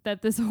him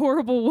that this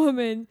horrible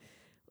woman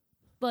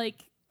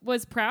like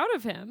was proud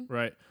of him.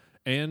 Right.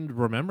 And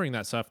remembering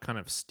that stuff kind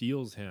of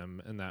steels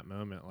him in that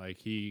moment. Like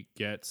he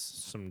gets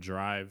some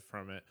drive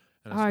from it.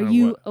 And Are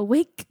you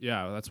awake?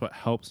 Yeah, that's what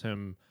helps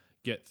him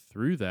get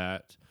through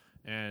that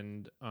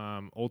and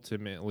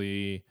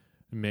ultimately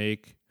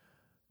make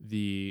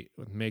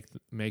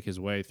his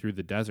way through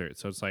the desert.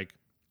 So it's like,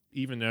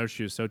 even though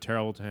she was so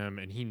terrible to him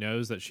and he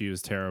knows that she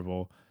was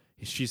terrible,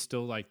 she's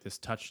still like this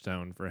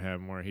touchstone for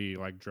him where he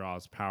like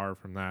draws power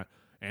from that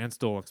and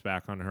still looks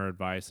back on her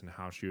advice and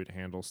how she would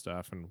handle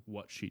stuff and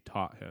what she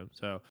taught him.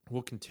 So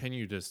we'll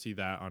continue to see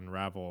that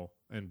unravel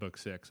in book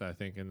 6, I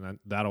think, and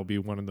that'll be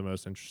one of the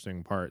most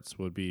interesting parts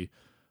would be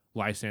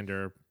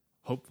Lysander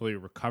hopefully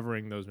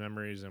recovering those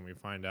memories and we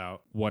find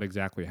out what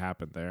exactly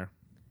happened there.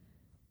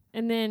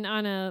 And then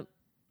on a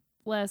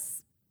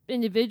less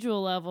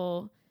individual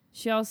level,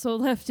 she also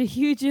left a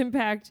huge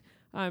impact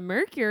on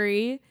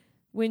Mercury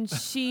when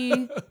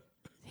she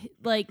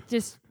like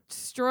just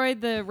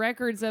destroyed the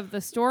records of the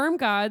storm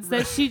gods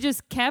that she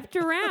just kept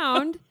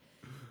around.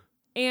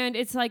 And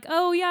it's like,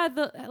 oh yeah,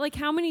 like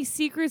how many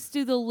secrets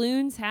do the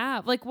loons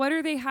have? Like what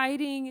are they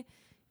hiding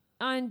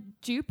on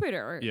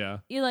Jupiter? Yeah.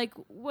 You like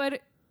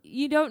what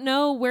you don't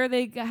know where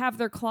they have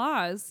their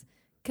claws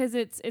because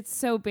it's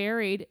so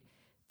buried,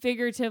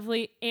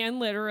 figuratively and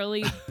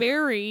literally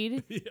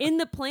buried in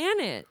the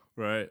planet.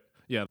 Right.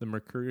 Yeah, the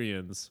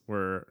Mercurians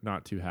were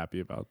not too happy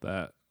about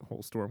that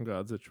whole storm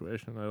god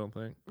situation, I don't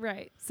think.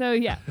 Right. So,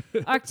 yeah,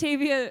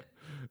 Octavia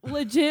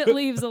legit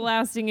leaves a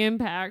lasting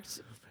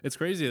impact. It's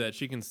crazy that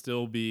she can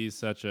still be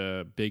such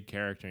a big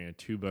character in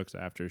 2 books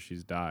after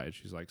she's died.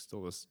 She's like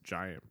still this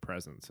giant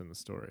presence in the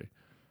story.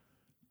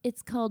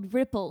 It's called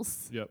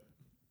Ripples. Yep.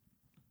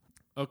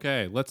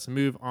 Okay, let's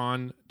move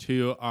on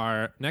to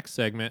our next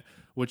segment,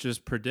 which is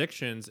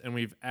predictions. And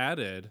we've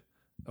added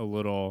a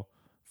little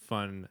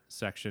fun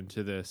section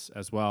to this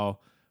as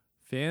well.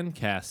 Fan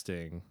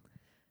casting.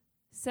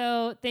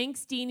 So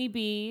thanks, Deanie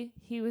B.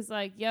 He was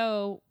like,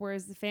 yo,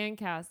 where's the fan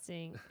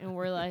casting? And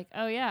we're like,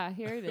 oh, yeah,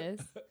 here it is.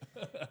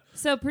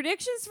 So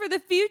predictions for the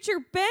future.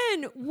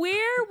 Ben,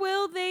 where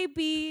will they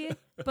be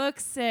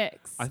book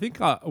 6? I think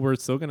we're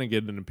still going to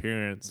get an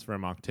appearance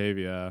from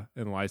Octavia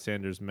in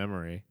Lysander's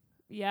memory.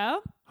 Yeah,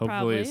 hopefully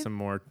probably. Some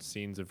more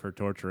scenes of her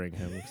torturing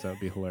him, because that would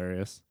be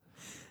hilarious.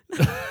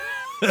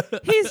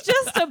 He's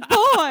just a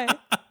boy.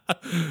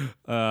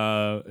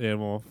 And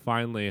we'll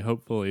finally,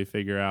 hopefully,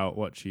 figure out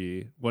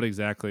what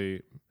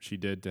exactly she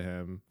did to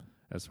him.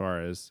 As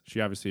far as she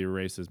obviously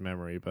erased his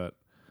memory, but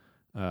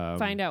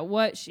find out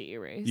what she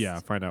erased. Yeah,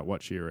 find out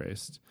what she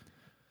erased.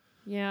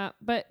 Yeah,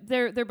 but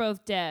they're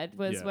both dead.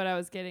 Was what I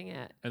was getting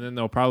at. And then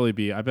there'll probably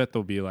be, I bet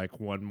there'll be like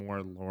one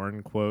more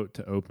Lorne quote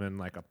to open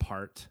like a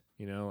part.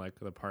 You know, like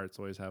the parts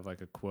always have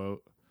like a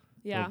quote.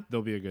 Yeah,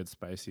 there'll be a good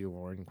spicy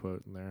Lorne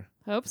quote in there.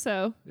 Hope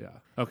so. Yeah.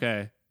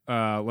 Okay.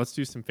 Let's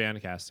do some fan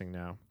casting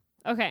now.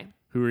 Okay.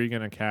 Who are you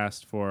going to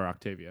cast for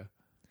Octavia?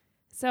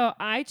 So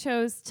I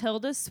chose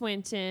Tilda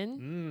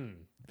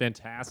Swinton.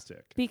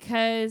 Fantastic.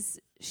 Because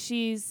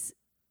she's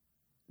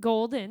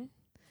golden.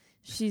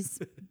 She's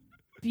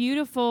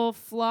beautiful,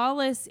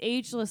 flawless,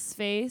 ageless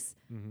face,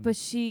 but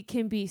she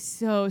can be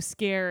so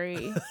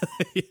scary.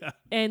 Yeah.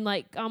 And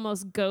like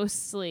almost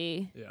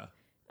ghostly. Yeah.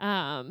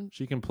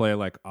 She can play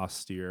like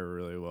austere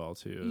really well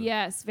too.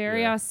 Yes,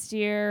 very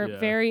austere,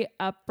 very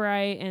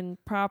upright and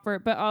proper,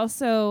 but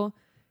also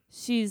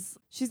she's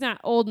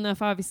not old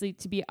enough obviously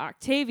to be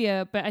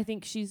Octavia, but I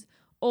think she's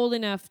old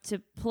enough to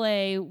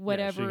play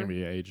whatever. Yeah, she can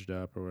be aged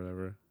up or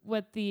whatever.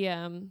 What the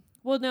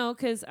well, no,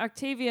 because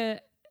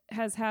Octavia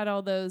has had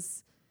all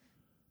those,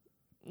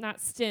 not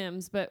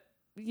stems, but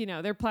you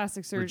know, they're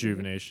plastic surgery.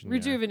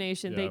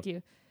 Rejuvenation. Thank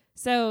you.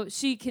 So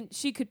she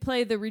could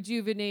play the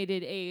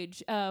rejuvenated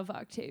age of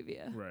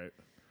Octavia. Right.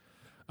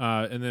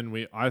 And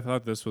then I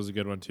thought this was a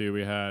good one too.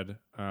 We had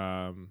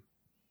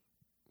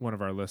one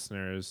of our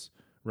listeners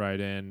write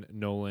in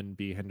Nolan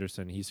B.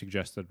 Henderson. He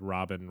suggested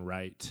Robin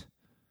Wright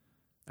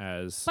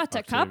as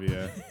Buttercup.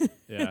 Octavia.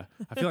 Yeah.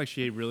 I feel like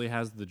she really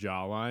has the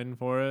jawline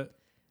for it.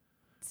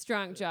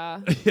 Strong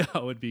jaw. Yeah,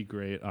 it would be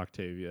great,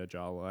 Octavia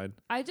jawline.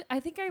 I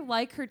think I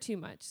like her too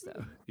much,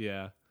 though.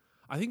 Yeah.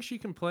 I think she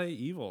can play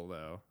evil,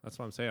 though. That's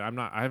what I'm saying.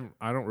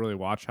 I don't really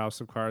watch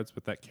House of Cards,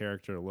 but that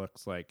character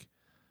looks like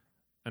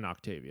an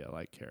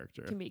Octavia-like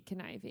character. Can be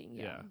conniving,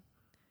 Yeah.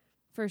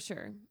 For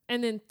sure.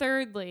 And then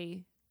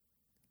thirdly,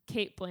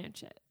 Cate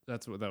Blanchett.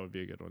 That would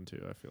be a good one,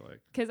 too, I feel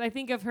like. Because I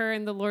think of her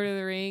in The Lord of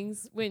the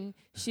Rings when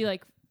she,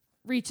 like,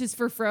 reaches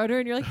for Frodo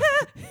and you're like,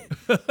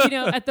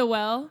 ah! At the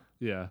well.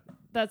 Yeah.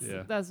 That's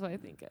what I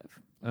think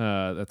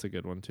of. That's a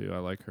good one, too. I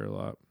like her a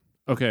lot.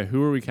 Okay,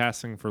 who are we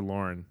casting for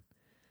Lauren?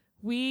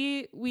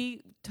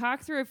 We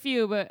talked through a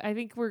few, but I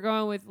think we're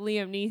going with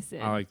Liam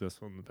Neeson. I like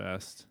this one the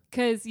best.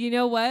 Because you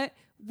know what?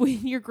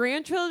 When your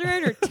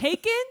grandchildren are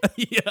taken,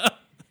 yeah,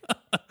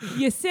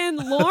 you send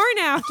Lorne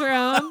after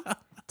him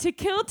to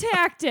kill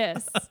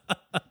Tactus,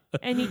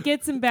 and he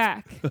gets him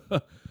back.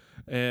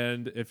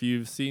 And if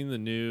you've seen the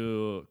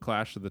new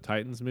Clash of the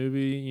Titans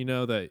movie, you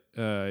know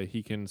that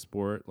he can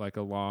sport like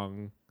a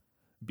long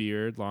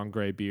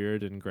gray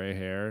beard and gray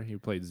hair. He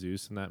played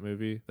Zeus in that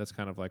movie. That's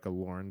kind of like a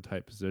Lorne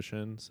type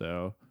position.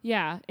 So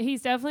yeah,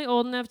 he's definitely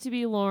old enough to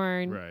be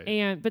Lorne,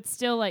 right? But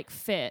still like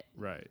fit,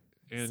 right?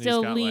 And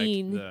still he's got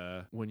lean.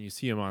 Like when you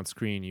see him on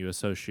screen, you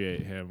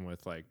associate him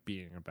with like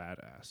being a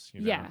badass.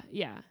 You know?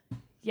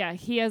 Yeah.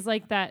 He has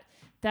like that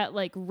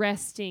like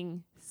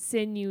resting,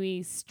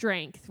 sinewy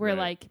strength where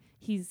like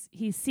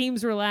he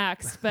seems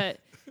relaxed, but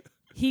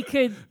he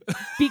could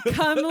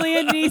become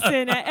Liam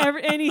Neeson at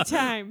any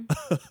time.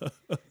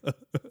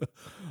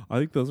 I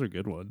think those are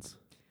good ones.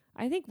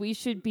 I think we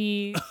should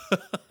be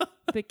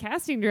the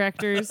casting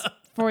directors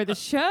for the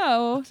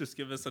show. Just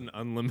give us an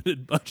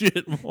unlimited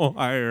budget and we'll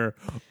hire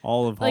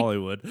all of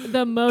Hollywood.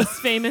 The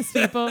most famous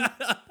people.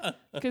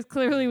 Because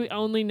clearly we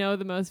only know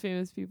the most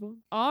famous people.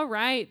 All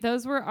right.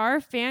 Those were our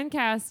fan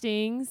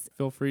castings.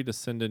 Feel free to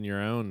send in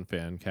your own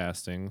fan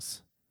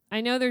castings.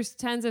 I know there's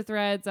tons of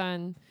threads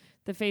on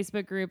the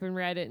Facebook group and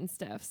Reddit and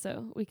stuff,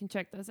 so we can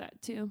check those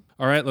out too.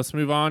 All right, let's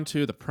move on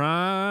to the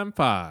Prime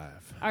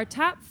 5. Our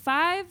top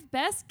 5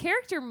 best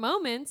character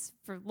moments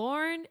for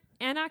Lorne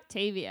and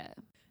Octavia.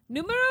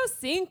 Numero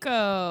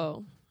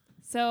 5.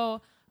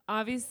 So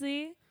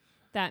obviously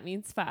that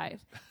means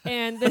 5.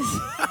 And this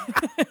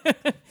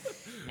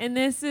and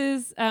this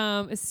is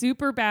a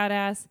super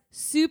badass,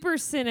 super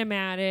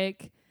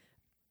cinematic,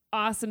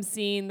 awesome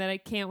scene that I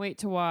can't wait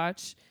to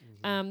watch.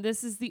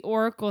 This is the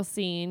Oracle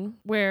scene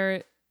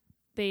where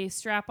they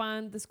strap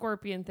on the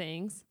scorpion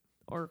things,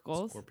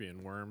 oracles.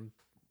 Scorpion worm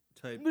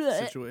type Blech.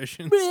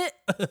 situations.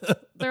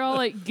 They're all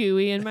like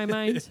gooey in my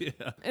mind.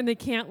 Yeah. And they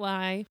can't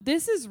lie.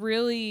 This is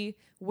really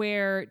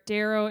where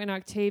Darrow and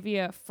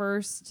Octavia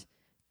first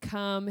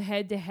come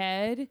head to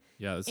head.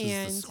 Yeah, this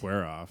is the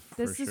square off.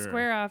 This is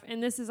square off.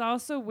 And this is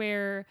also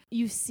where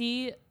you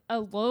see a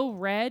low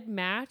red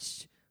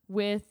matched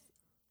with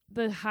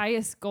the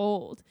highest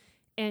gold.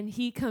 And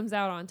he comes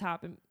out on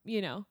top and,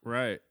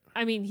 Right.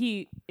 I mean,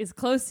 he is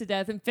close to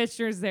death, and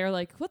Fitchner's there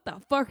like, what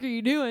the fuck are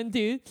you doing,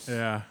 dude?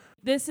 Yeah.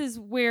 This is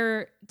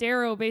where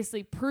Darrow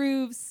basically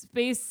proves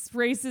space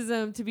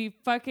racism to be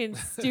fucking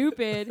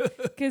stupid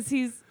because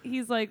he's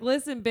like,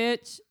 listen,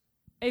 bitch,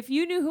 if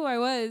you knew who I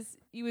was,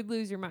 you would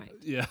lose your mind.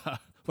 Yeah.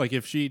 Like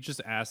if she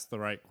just asked the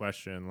right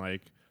question,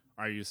 like,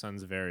 are you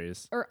Sons of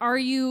Ares? Or are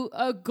you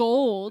a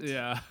gold?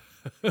 Yeah.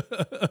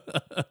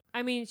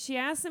 I mean, she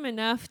asked him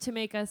enough to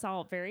make us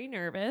all very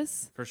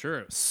nervous. For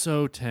sure.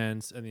 So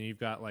tense. And then you've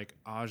got like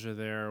Aja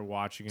there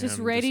watching just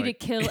him. Ready to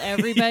kill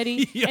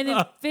everybody. Yeah. And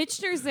then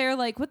Fitchner's there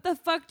like, what the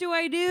fuck do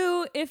I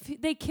do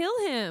if they kill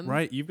him?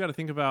 Right. You've got to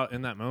think about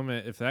in that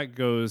moment, if that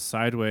goes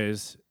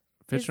sideways,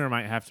 Fitchner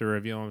might have to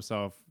reveal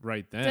himself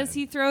right then. Does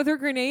he throw their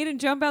grenade and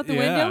jump out the Yeah.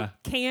 window?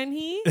 Can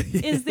he?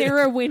 Is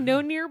there a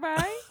window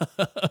nearby?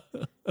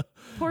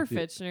 Poor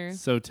Fitchner.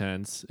 So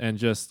tense. And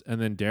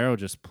then Darrow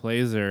just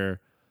plays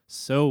her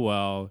so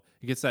well.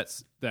 He gets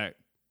that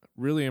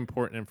really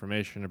important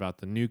information about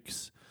the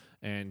nukes,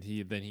 and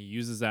he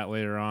uses that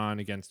later on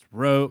against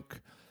Roke,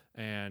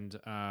 and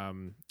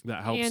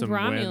that helps and him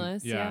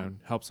Romulus, win.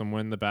 Helps him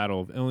win the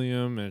Battle of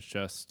Ilium. And it's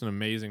just an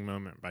amazing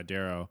moment by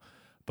Darrow.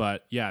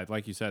 But yeah,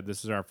 like you said,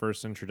 this is our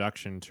first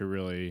introduction to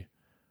really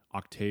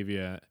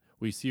Octavia.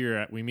 We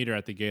meet her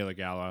at the Gala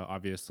Gala,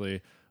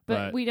 obviously,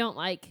 but we don't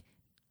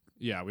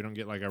yeah, we don't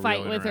get like a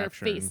fight real with her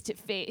interaction. face to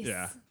face.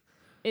 Yeah.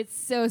 It's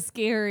so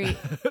scary.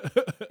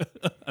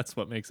 That's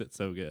what makes it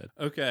so good.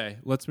 Okay,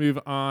 let's move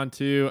on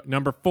to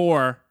number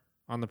 4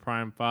 on the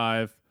Prime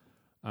 5.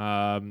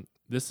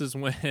 This is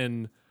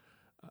when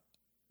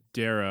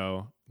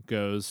Darrow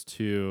goes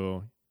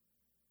to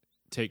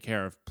take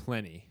care of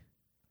Pliny,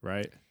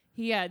 right?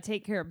 He got to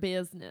take care of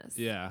business.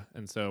 Yeah,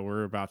 and so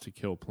we're about to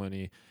kill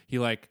Pliny. He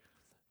like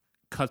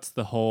cuts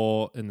the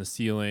hole in the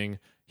ceiling.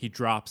 He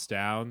drops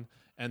down,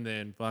 And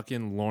then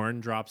fucking Lorne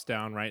drops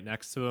down right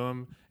next to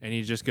him, and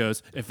he just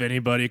goes, "If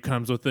anybody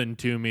comes within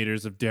 2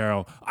 meters of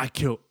Darrow, I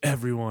kill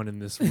everyone in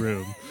this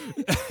room."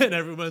 And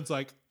everyone's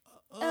like,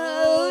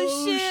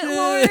 oh shit,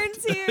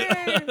 Lorne's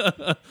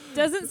here.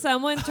 Doesn't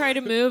someone try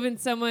to move and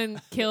someone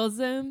kills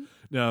him?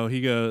 No,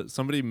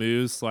 somebody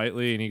moves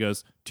slightly, and he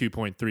goes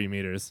 2.3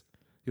 meters.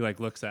 He like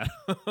looks at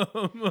him.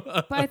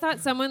 But I thought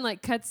someone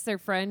like cuts their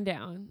friend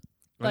down.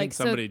 I think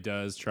somebody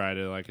does try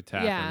to like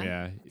attack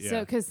him. Yeah. So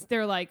because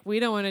they're like, we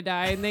don't want to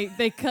die, and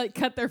they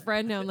cut their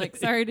friend down. Like,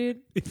 sorry,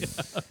 dude.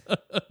 It's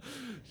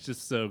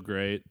just so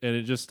great, and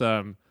it just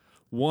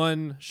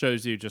one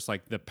shows you just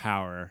like the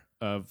power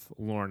of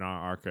Lorne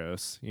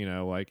Arcos. You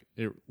know, like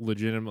it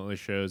legitimately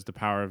shows the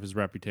power of his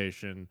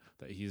reputation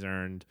that he's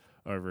earned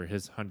over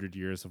his 100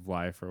 years of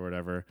life or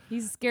whatever.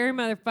 He's a scary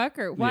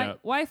motherfucker.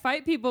 Why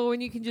fight people when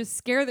you can just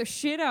scare the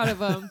shit out of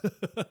them?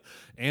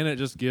 And it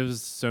just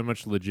gives so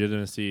much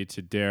legitimacy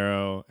to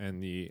Darrow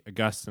and the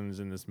Augustans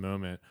in this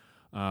moment.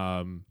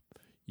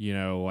 You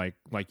know,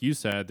 like you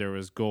said, there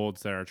was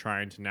Golds that are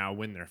trying to now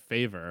win their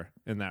favor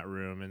in that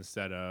room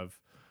instead of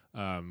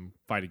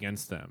fight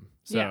against them.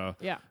 So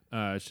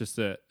it's just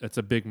it's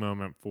a big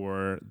moment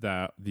for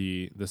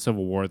the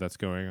Civil War that's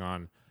going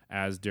on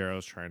as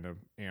Darrow's trying to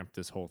amp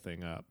this whole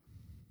thing up.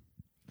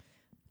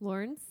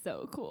 Lorne's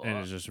so cool. And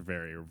it's just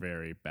very,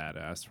 very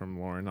badass from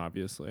Lorne,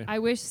 obviously. I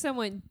wish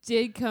someone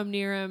did come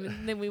near him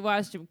and then we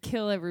watched him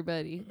kill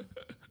everybody.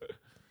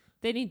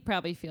 Then he'd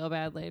probably feel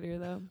bad later,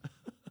 though.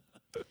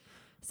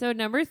 So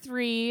number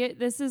 3,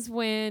 this is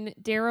when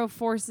Darrow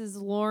forces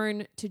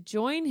Lorne to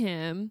join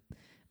him,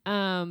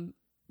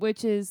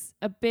 which is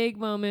a big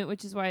moment,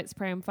 which is why it's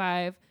Prime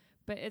 5.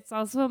 But it's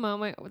also a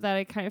moment that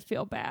I kind of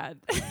feel bad.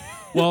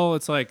 Well,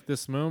 it's like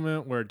this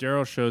moment where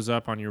Darrow shows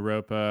up on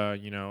Europa.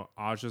 You know,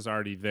 Aja's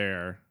already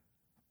there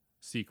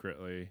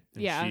secretly.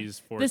 And she's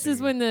forcing. This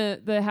is when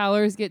the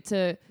Howlers get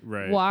to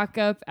walk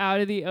up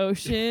out of the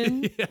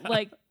ocean.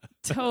 Like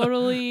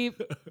totally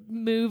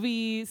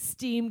movie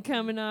steam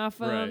coming off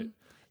them.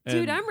 Right.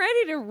 Dude, I'm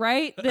ready to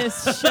write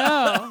this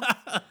show.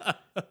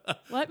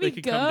 Let me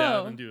go. Come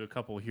down and do a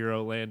couple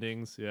hero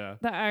landings. Yeah.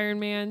 The Iron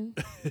Man.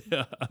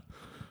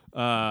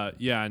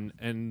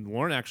 And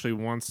Lorne actually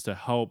wants to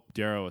help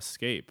Darrow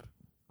escape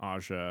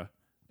Aja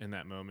in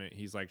that moment.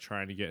 He's like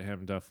trying to get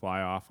him to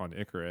fly off on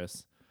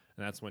Icarus,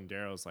 and that's when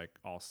Darrow's like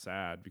all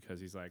sad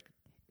because he's like,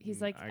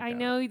 I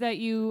know that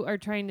you are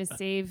trying to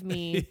save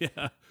me,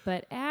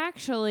 but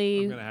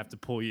actually, I'm gonna have to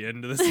pull you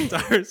into this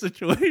entire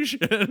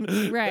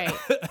situation. Right.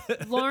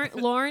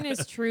 Lorne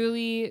is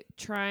truly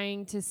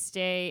trying to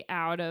stay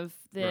out of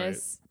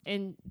this,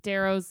 and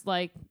Darrow's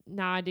like,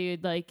 nah,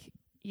 dude, like,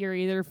 you're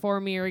either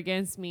for me or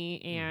against me,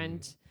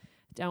 and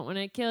don't want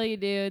to kill you,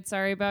 dude.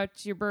 Sorry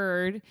about your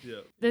bird.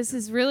 Yep. This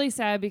is really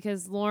sad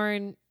because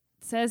Lorne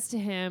says to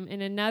him,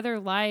 in another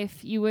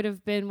life, you would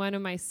have been one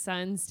of my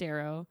sons,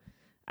 Darrow.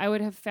 I would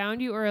have found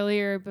you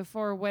earlier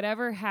before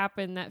whatever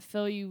happened that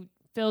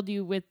filled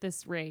you with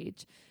this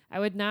rage. I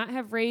would not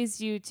have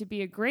raised you to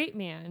be a great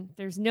man.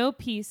 There's no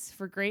peace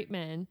for great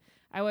men.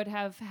 I would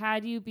have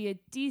had you be a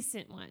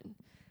decent one.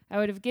 I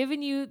would have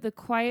given you the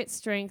quiet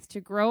strength to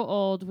grow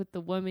old with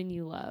the woman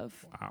you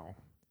love. Wow.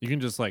 You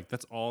can just like,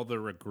 that's all the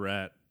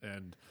regret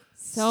and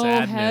so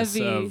sadness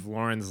heavy of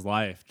Lauren's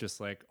life, just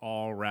like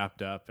all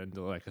wrapped up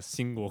into like a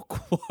single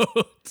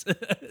quote.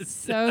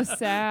 So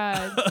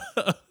sad.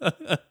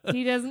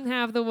 He doesn't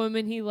have the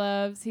woman he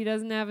loves. He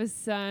doesn't have his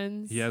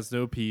sons. He has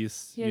no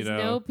peace. He has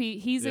no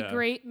peace. He's a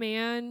great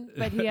man,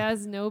 but he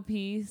has no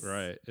peace.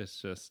 Right.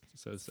 It's just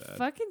so sad.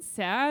 Fucking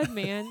sad,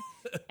 man.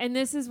 And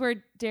this is where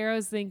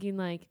Darrow's thinking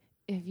like,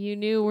 if you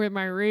knew where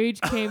my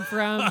rage came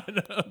from,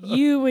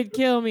 you would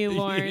kill me,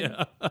 Lorne.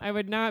 Yeah. I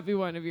would not be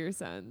one of your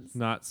sons.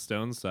 Not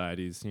Stone side.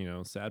 He's,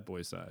 sad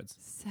boy sides.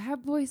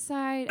 Sad boy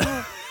side.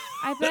 Oh,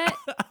 I bet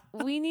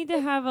we need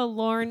to have a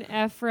Lorne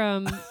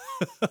Ephraim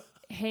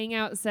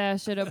hangout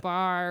sesh at a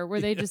bar where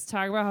they just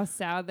talk about how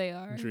sad they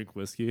are. Drink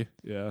whiskey.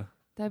 Yeah.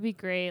 That'd be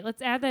great.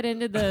 Let's add that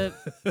into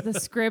the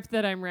script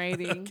that I'm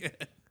writing. Okay.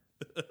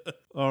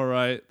 All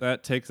right.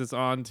 That takes us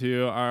on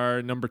to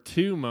our number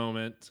 2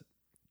 moment,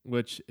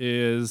 which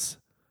is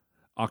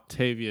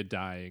Octavia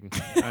dying.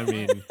 I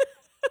mean,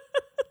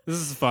 this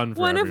is fun for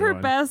one everyone. of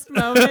her best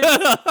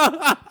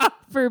moments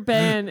for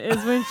Ben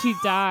is when she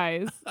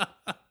dies.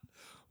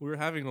 We're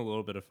having a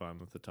little bit of fun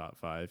with the top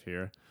 5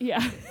 here.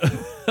 Yeah.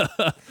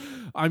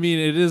 I mean,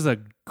 it is a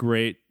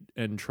great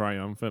and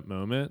triumphant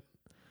moment.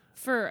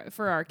 For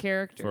our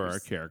characters. For our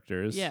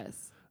characters.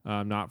 Yes.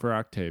 Not for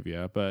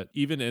Octavia, but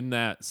even in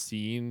that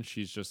scene,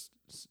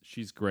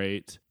 she's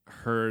great.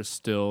 Her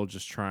still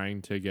just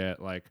trying to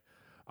get like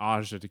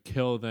Aja to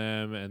kill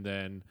them, and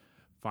then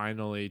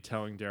finally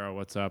telling Darrow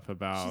what's up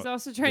about. She's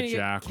also trying to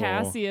get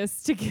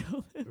Cassius to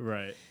kill him.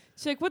 Right.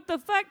 She's like, "What the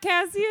fuck,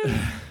 Cassius?"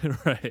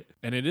 Right.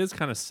 And it is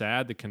kind of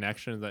sad the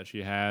connection that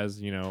she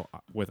has,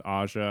 with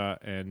Aja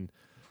and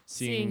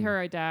seeing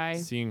her die,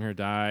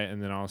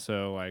 and then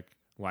also like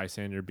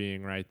Lysander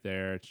being right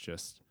there. It's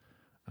just.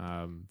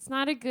 It's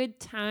not a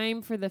good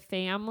time for the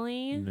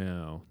family.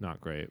 No,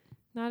 not great.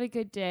 Not a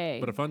good day.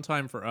 But a fun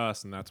time for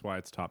us, and that's why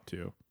it's top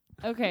 2.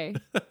 Okay.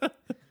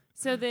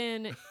 So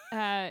then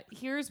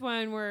here's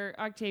one where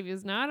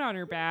Octavia's not on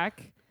her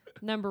back.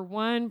 Number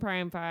 1,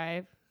 Prime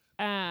 5.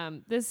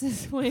 This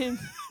is when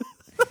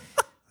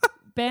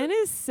Ben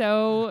is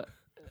so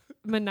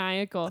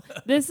maniacal.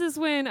 This is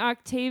when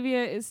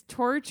Octavia is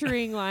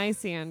torturing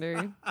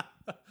Lysander. I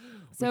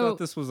thought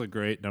this was a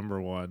great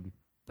number 1.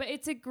 But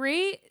it's a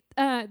great...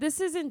 this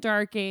is in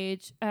Dark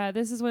Age.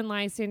 This is when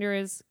Lysander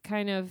is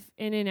kind of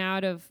in and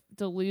out of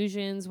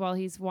delusions while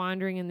he's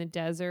wandering in the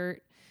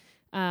desert.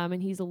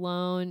 And he's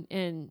alone.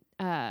 And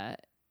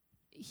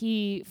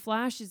he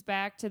flashes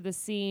back to the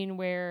scene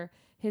where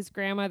his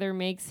grandmother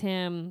makes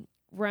him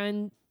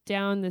run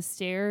down the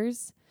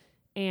stairs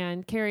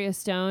and carry a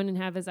stone and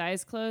have his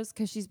eyes closed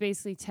because she's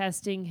basically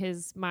testing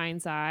his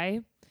mind's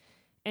eye.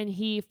 And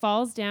he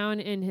falls down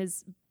and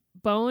his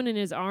bone in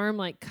his arm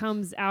like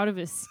comes out of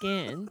his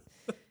skin.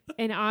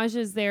 And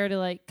Aja's there to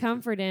like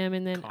comfort him,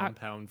 and then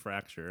compound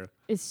fracture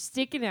is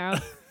sticking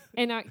out.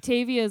 And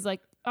Octavia is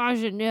like,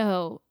 Aja,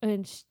 no.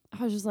 And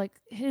Aja's like,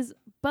 his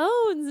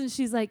bones. And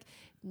she's like,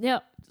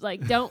 no,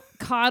 like, don't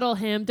coddle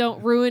him.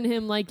 Don't ruin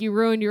him like you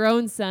ruined your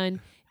own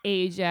son,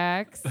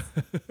 Ajax.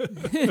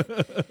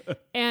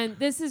 And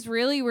this is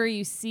really where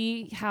you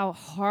see how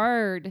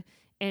hard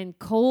and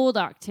cold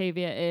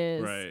Octavia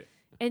is. right.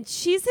 And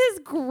she's his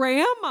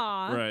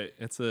grandma. Right.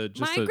 It's My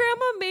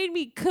grandma made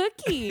me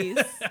cookies.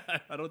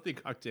 I don't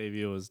think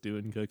Octavia was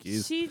doing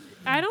cookies.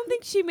 I don't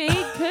think she made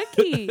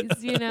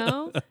cookies, you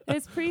know?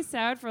 It's pretty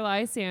sad for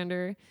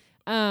Lysander.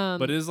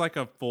 But it is like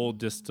a full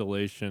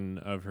distillation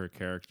of her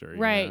character.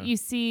 Right. Know? You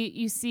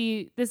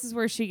see this is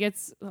where she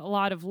gets a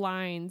lot of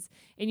lines,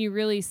 and you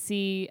really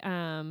see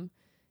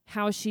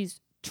how she's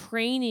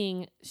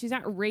training. She's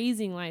not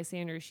raising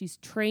Lysander, she's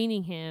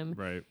training him.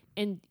 Right.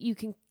 And you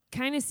can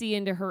kind of see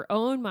into her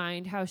own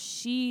mind how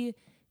she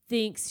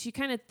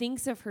kind of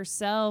thinks of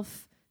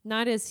herself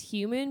not as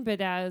human, but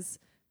as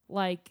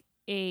like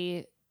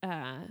a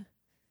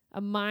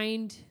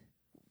mind.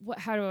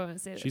 How do I want to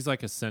say that? She's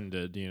like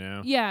ascended, you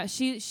know? Yeah,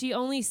 she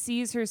only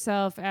sees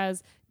herself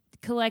as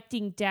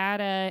collecting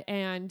data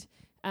and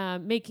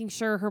making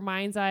sure her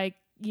mind's eye,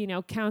 you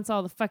know, counts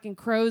all the fucking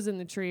crows in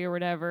the tree or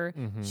whatever.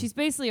 Mm-hmm. She's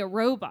basically a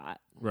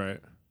robot. Right.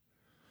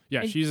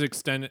 Yeah, and she's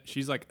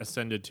like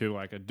ascended to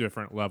like a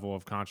different level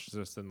of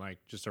consciousness than like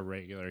just a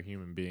regular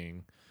human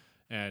being.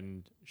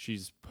 And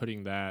she's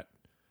putting that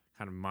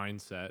kind of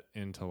mindset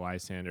into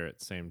Lysander at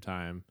the same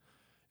time.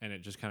 And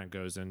it just kind of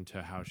goes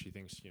into how she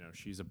thinks, you know,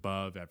 she's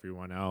above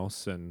everyone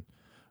else, and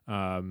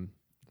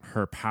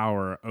her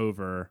power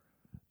over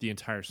the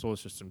entire solar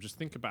system. Just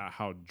think about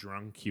how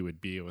drunk you would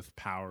be with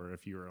power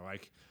if you were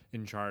like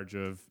in charge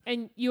of.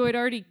 And you had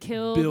already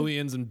killed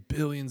billions and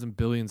billions and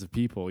billions of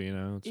people, you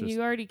know. And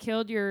you already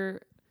killed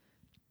your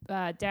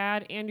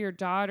dad and your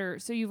daughter,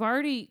 so you've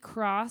already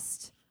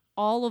crossed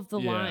all of the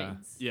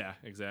lines. Yeah,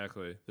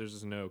 exactly. There's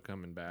just no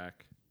coming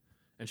back.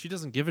 And she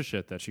doesn't give a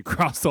shit that she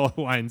crossed all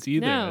the lines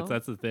either. No.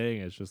 That's the thing.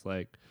 It's just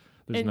like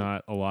there's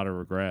not a lot of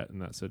regret in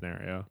that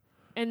scenario.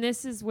 And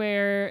this is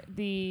where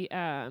the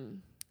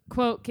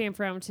quote came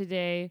from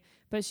today.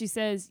 But she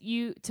says,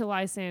 to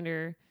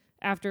Lysander,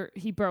 after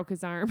he broke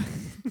his arm,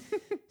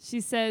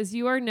 she says,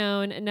 "You are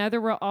known. Another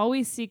will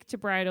always seek to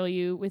bridle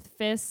you with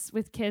fists,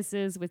 with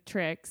kisses, with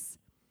tricks.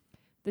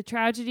 The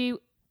tragedy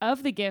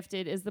of the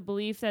gifted is the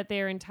belief that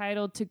they are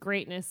entitled to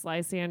greatness,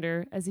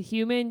 Lysander. As a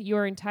human, you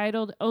are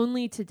entitled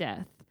only to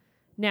death.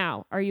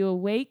 Now, are you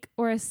awake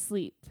or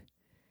asleep?"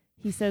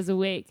 He says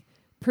awake.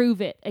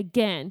 "Prove it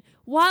again."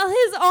 While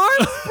his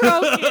arm's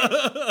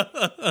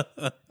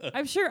broken.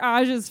 I'm sure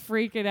Aja's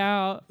freaking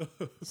out.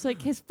 It's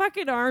like his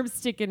fucking arm's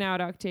sticking out,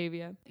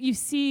 Octavia. You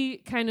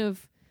see kind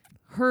of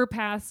her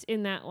past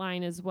in that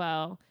line as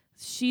well.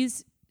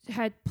 She's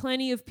had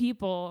plenty of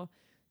people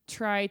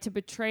try to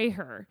betray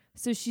her.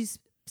 So she's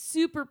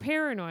super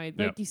paranoid,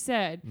 like you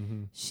said.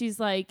 Mm-hmm. She's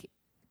like,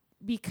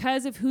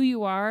 because of who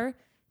you are,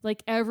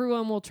 like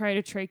everyone will try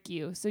to trick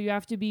you. So you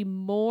have to be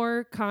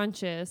more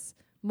conscious,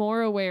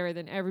 more aware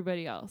than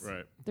everybody else.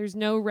 Right. There's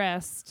no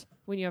rest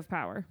when you have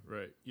power.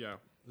 Right. Yeah.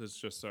 It's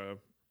just a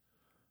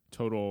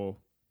total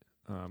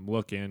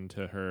look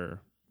into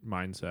her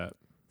mindset.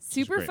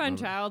 Super fun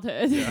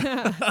childhood.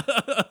 Yeah.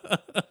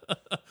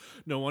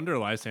 No wonder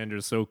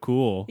Lysander's so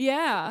cool.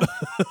 Yeah.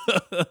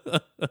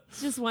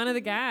 It's just one of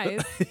the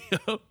guys.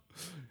 Yep.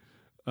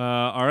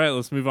 All right,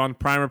 let's move on to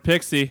Primer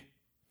Pixie.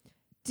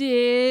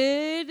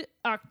 Did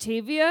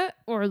Octavia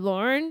or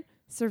Lorne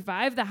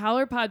survive the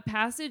Howlerpod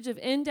passage of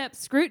in-depth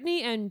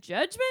scrutiny and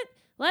judgment?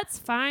 Let's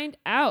find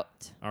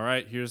out. All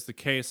right, here's the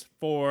case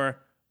for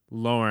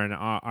Lorne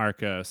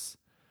Arcos.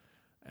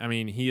 I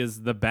mean, he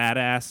is the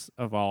badass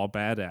of all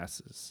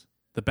badasses.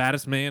 The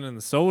baddest man in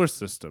the solar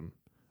system.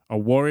 A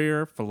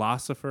warrior,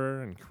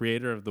 philosopher, and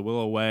creator of the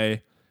Willow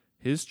Way.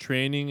 His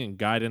training and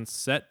guidance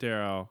set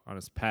Darrow on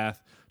his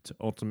path to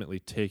ultimately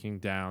taking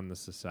down the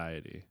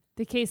society.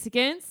 The case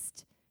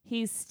against?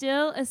 He's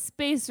still a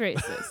space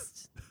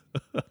racist.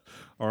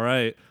 All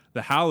right.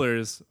 The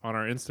Howlers on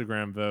our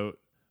Instagram vote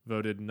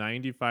voted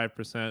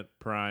 95%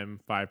 Prime,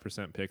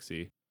 5%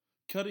 Pixie.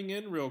 Cutting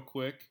in real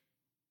quick.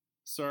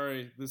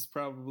 Sorry, this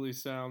probably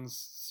sounds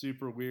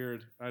super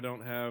weird. I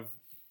don't have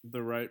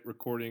the right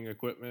recording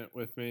equipment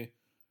with me.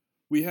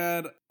 We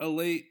had a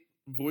late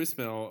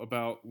voicemail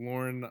about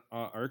Lauren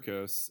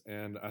Arcos,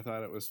 and I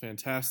thought it was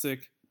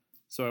fantastic,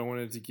 so I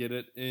wanted to get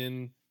it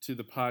into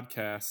the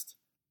podcast.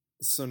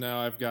 So now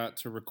I've got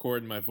to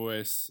record my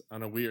voice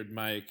on a weird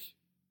mic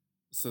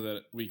so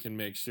that we can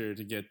make sure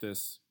to get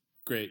this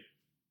great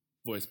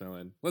voicemail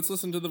in. Let's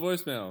listen to the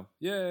voicemail.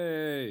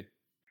 Yay!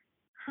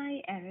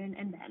 Hi, Erin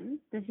and Ben.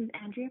 This is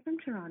Andrea from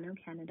Toronto,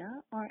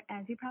 Canada, or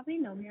as you probably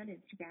know me on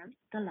Instagram,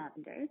 The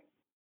Lavenders.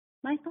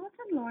 My thoughts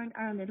on Lauren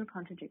are a little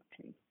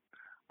contradictory.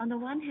 On the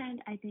one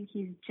hand, I think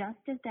he's just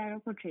as Darrow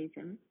portrays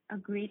him, a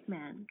great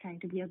man trying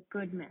to be a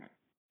good man.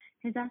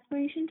 His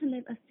aspiration to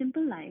live a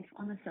simple life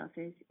on the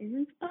surface is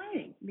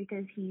inspiring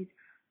because he's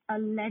a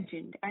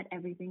legend at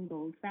everything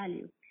gold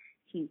value.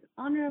 He's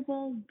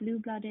honorable,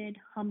 blue-blooded,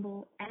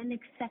 humble, and an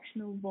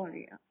exceptional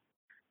warrior.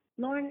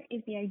 Lauren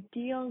is the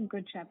ideal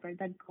good shepherd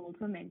that golds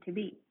were meant to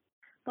be.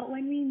 But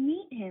when we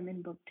meet him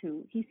in book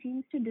 2, he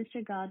seems to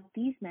disregard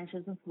these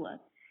measures of worth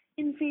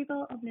in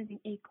favor of living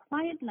a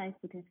quiet life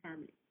with his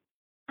family.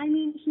 I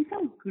mean, he's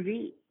so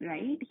great,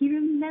 right? He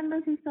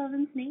remembers his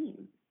servants'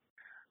 names.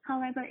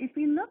 However, if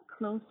we look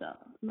closer,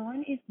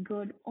 Lauren is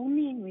good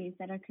only in ways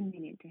that are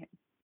convenient to him.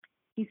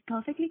 He's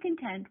perfectly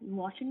content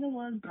watching the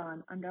world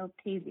burn under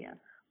Octavia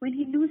when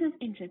he loses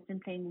interest in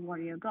playing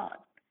warrior god.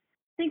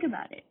 Think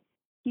about it.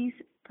 He's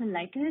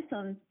polite to his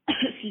servants,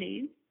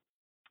 slaves,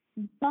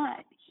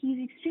 but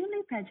he's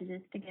extremely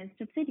prejudiced against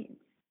Obsidians.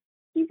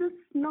 He's a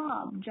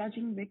snob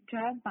judging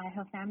Victra by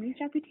her family's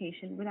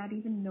reputation without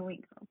even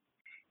knowing her.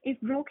 If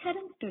Roke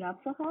hadn't stood up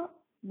for her,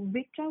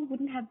 Victra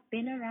wouldn't have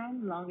been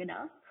around long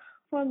enough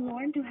for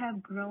Lauren to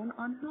have grown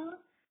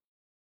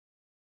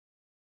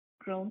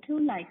to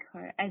like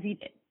her as he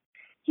did.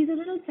 He's a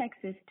little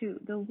sexist too.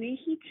 The way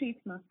he treats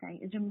Mustang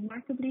is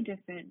remarkably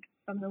different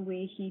from the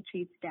way he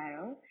treats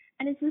Darrow,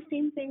 and it's the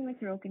same thing with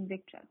Roke and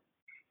Victra.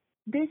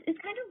 This is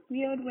kind of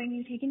weird when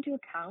you take into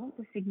account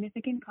the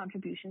significant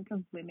contributions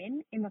of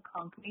women in the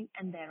conquering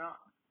and thereon.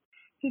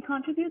 He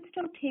contributes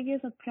to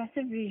Octavia's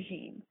oppressive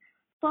regime,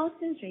 first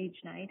as Rage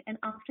Knight and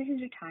after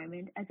his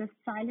retirement as a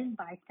silent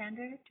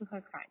bystander to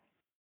her crimes.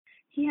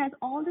 He has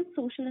all the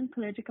social and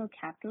political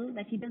capital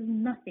that he does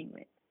nothing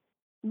with.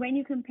 When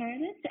you compare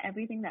this to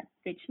everything that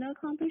Fitchner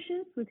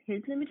accomplishes with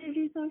his limited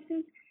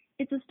resources,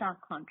 it's a stark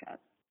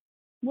contrast.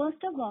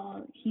 Worst of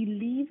all, he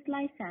leaves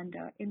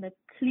Lysander in the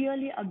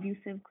clearly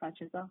abusive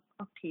clutches of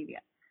Octavia.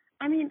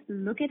 I mean,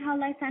 look at how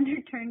Lysander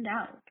turned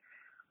out.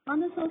 On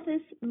the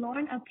surface,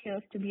 Lauren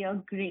appears to be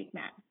a great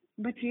man,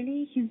 but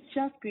really he's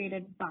just great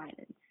at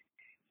violence.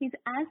 He's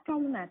as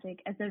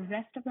problematic as the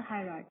rest of the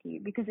hierarchy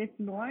because if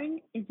Lauren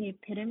is the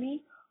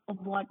epitome of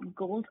what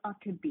goals ought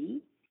to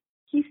be,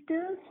 he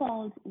still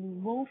falls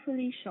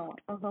woefully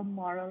short of a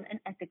moral and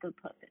ethical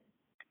person.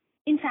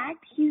 In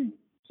fact, he's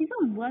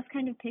a worse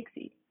kind of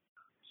pixie.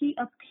 He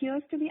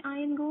appears to be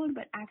iron gold,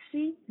 but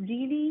actually,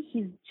 really,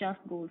 he's just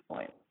gold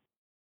foil.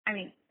 I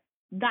mean,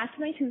 that's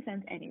my 2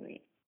 cents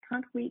anyway.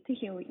 Can't wait to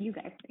hear what you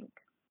guys think.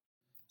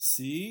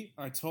 See,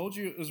 I told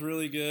you it was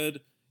really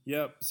good.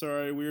 Yep,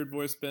 sorry, weird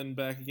voice Ben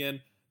back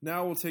again.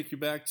 Now we'll take you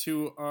back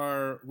to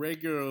our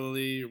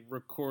regularly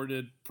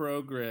recorded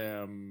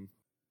program.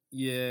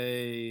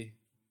 Yay,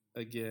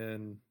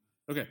 again.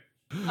 Okay.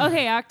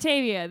 Okay,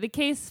 Octavia, the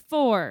case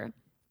 4.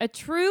 A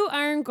true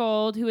iron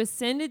gold who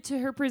ascended to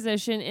her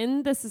position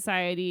in the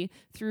society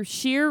through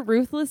sheer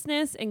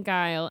ruthlessness and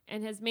guile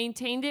and has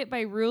maintained it by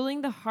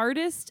ruling the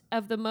hardest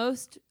of the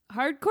most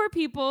hardcore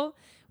people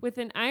with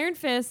an iron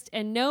fist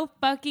and no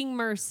fucking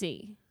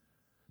mercy.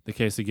 The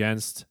case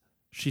against,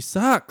 she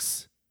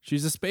sucks.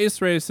 She's a space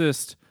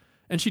racist,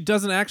 and she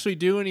doesn't actually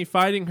do any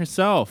fighting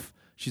herself.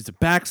 She's a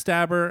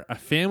backstabber, a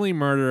family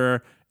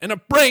murderer, and a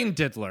brain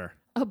diddler.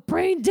 A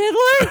brain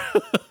diddler?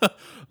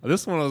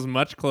 This one was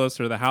much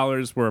closer. The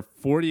Howlers were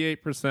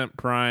 48%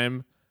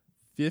 Prime,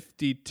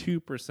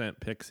 52%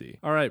 Pixie.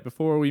 All right,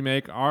 before we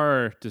make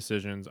our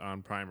decisions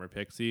on Prime or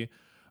Pixie,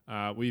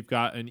 we've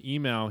got an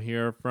email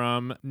here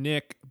from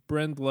Nick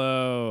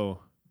Brendlow.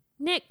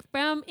 Nick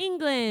from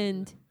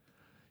England.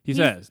 He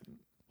says...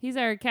 He's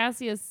our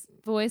Cassius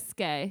voice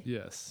guy.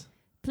 Yes.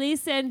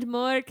 Please send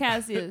more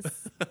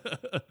Cassius.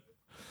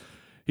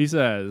 He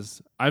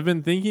says, I've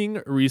been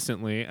thinking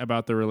recently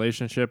about the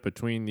relationship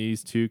between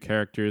these two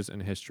characters in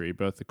history,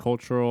 both the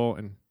cultural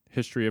and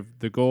history of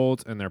the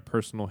Golds and their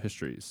personal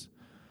histories.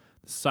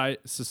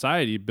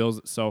 Society bills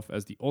itself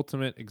as the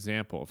ultimate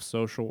example of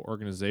social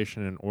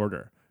organization and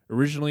order.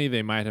 Originally,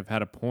 they might have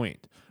had a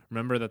point.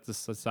 Remember that the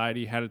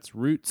society had its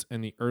roots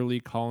in the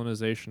early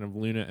colonization of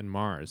Luna and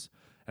Mars.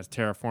 As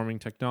terraforming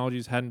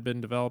technologies hadn't been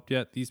developed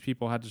yet, these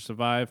people had to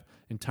survive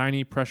in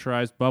tiny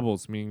pressurized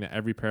bubbles, meaning that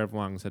every pair of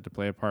lungs had to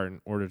play a part in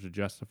order to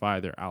justify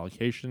their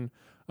allocation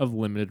of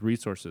limited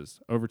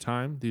resources. Over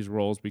time, these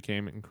roles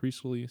became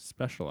increasingly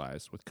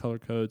specialized, with color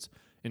codes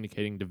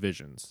indicating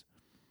divisions.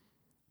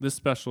 This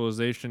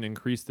specialization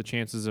increased the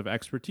chances of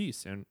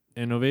expertise and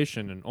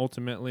innovation and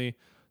ultimately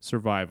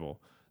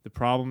survival. The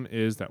problem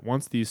is that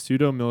once these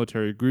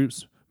pseudo-military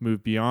groups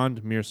move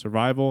beyond mere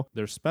survival,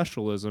 their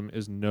specialism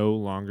is no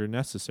longer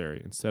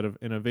necessary. Instead of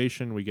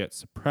innovation, we get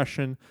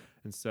suppression.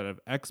 Instead of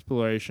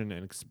exploration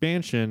and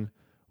expansion,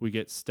 we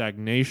get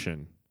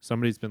stagnation.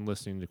 Somebody's been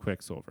listening to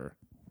Quicksilver.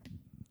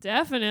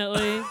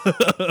 Definitely.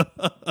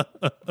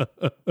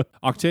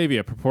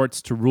 Octavia purports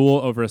to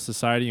rule over a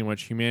society in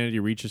which humanity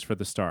reaches for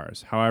the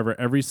stars. However,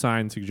 every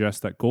sign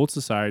suggests that Gold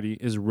Society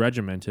is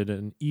regimented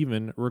and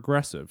even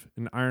regressive.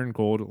 In Iron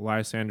Gold,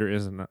 Lysander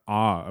is in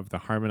awe of the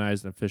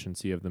harmonized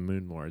efficiency of the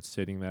Moon Lords,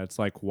 stating that it's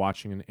like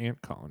watching an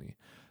ant colony.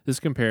 This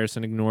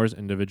comparison ignores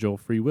individual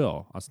free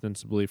will,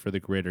 ostensibly for the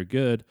greater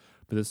good,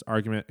 but this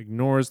argument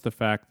ignores the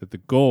fact that the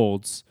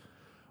Golds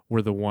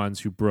were the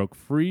ones who broke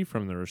free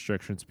from the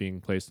restrictions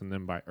being placed on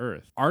them by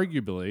Earth.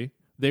 Arguably,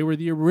 they were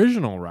the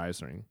original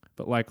Rising,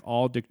 but like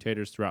all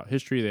dictators throughout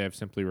history, they have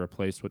simply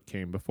replaced what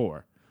came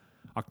before.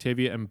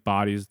 Octavia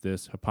embodies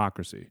this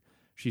hypocrisy.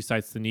 She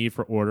cites the need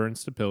for order and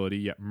stability,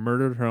 yet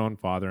murdered her own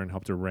father and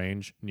helped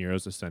arrange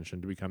Nero's ascension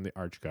to become the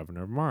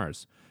arch-governor of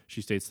Mars.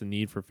 She states the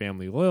need for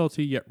family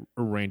loyalty, yet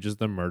arranges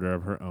the murder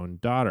of her own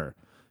daughter.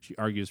 She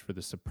argues for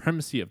the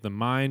supremacy of the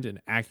mind and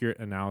accurate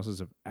analysis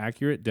of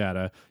accurate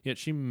data, yet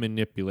she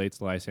manipulates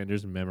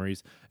Lysander's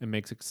memories and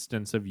makes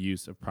extensive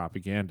use of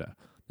propaganda.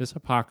 This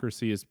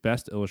hypocrisy is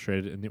best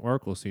illustrated in the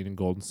Oracle scene in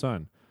Golden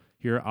Sun.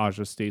 Here,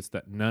 Aja states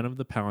that none of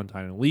the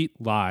Palatine elite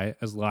lie,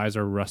 as lies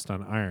are rust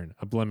on iron,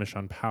 a blemish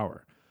on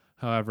power.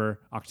 However,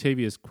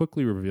 Octavia is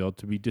quickly revealed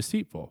to be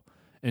deceitful.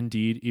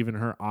 Indeed, even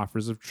her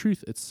offers of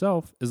truth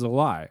itself is a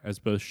lie, as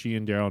both she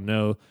and Darrow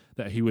know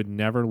that he would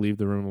never leave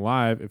the room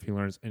alive if he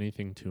learns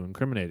anything too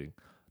incriminating.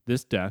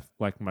 This death,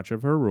 like much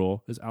of her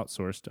rule, is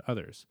outsourced to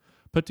others.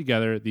 Put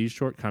together, these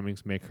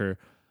shortcomings make her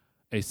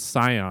a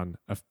scion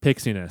of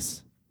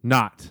pixiness,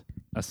 not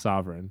a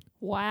sovereign.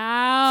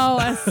 Wow,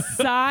 a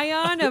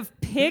scion of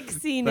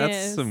pixiness.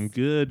 That's some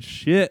good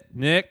shit,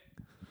 Nick.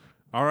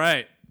 All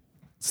right.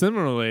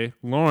 Similarly,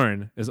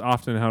 Lorne is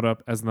often held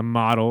up as the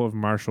model of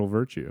martial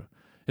virtue.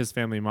 His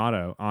family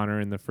motto, honor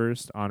in the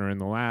first, honor in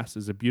the last,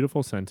 is a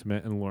beautiful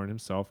sentiment, and Lorne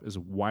himself is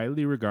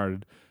widely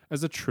regarded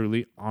as a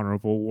truly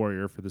honorable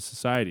warrior for the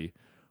society,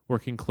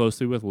 working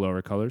closely with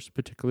lower colors,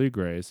 particularly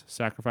grays,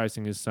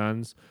 sacrificing his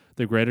sons,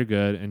 the greater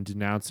good, and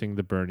denouncing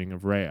the burning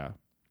of Rhea.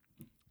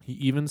 He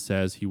even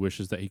says he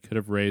wishes that he could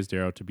have raised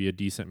Darrow to be a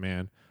decent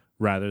man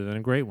rather than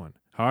a great one.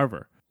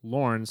 However,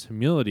 Lorne's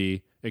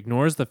humility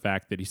ignores the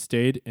fact that he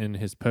stayed in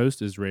his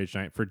post as Rage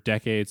Knight for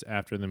decades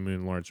after the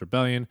Moon Lord's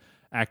rebellion,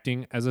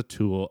 acting as a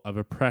tool of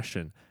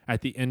oppression.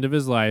 At the end of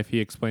his life, he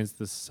explains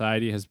the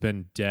society has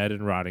been dead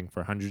and rotting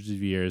for hundreds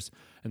of years,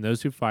 and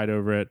those who fight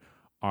over it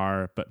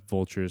are but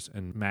vultures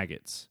and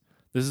maggots.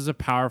 This is a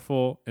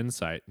powerful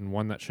insight and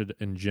one that should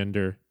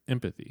engender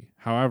empathy.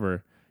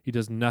 However, he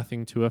does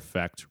nothing to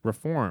effect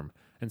reform.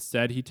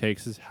 Instead, he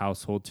takes his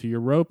household to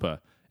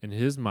Europa. In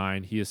his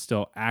mind, he is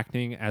still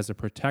acting as a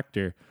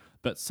protector,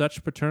 but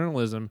such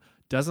paternalism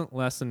doesn't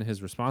lessen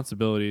his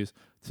responsibilities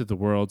to the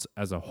world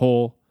as a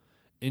whole.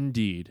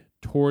 Indeed,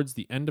 towards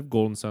the end of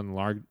Golden Sun,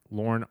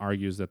 Lorne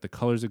argues that the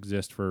colors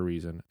exist for a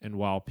reason, and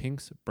while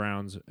pinks,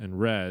 browns, and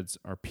reds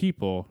are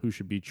people who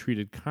should be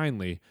treated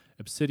kindly,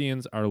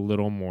 obsidians are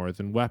little more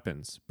than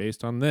weapons.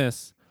 Based on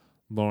this,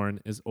 Lorne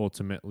is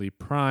ultimately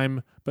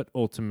prime, but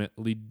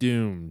ultimately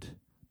doomed.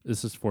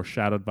 This is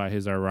foreshadowed by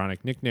his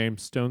ironic nickname,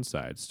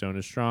 Stoneside. Stone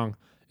is strong.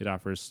 It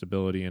offers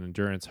stability and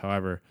endurance.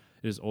 However,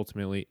 it is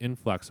ultimately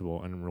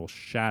inflexible and will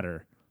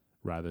shatter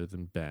rather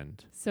than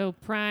bend. So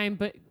prime,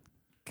 but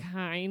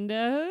kind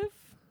of.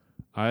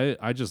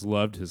 I just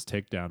loved his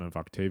takedown of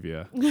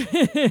Octavia.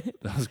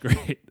 That was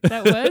great.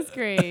 That was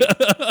great.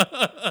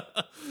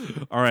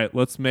 All right,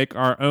 let's make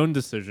our own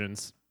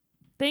decisions.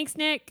 Thanks,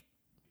 Nick.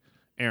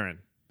 Aaron,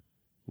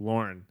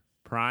 Lorne,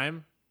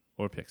 prime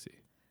or pixie?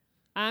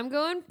 I'm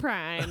going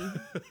prime.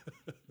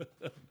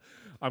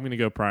 I'm going to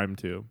go prime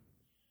too.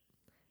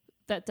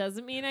 That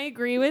doesn't mean I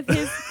agree with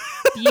his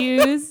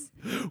views.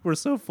 We're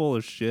so full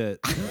of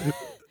shit.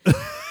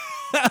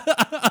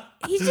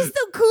 He's just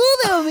so cool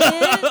though,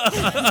 man.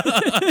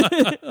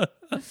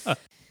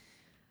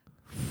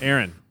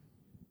 Aaron,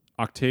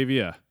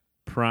 Octavia,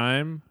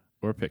 prime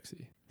or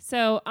pixie?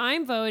 So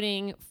I'm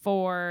voting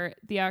for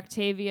the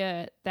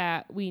Octavia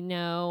that we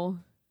know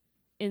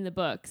in the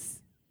books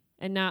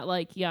and not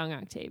like young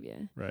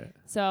Octavia. Right.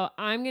 So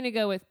I'm going to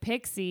go with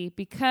Pixie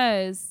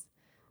because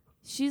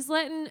she's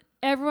letting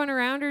everyone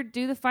around her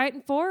do the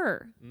fighting for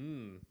her.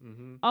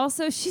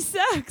 Also, she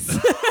sucks.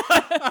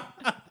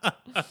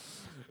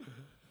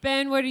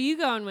 Ben, what are you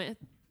going with?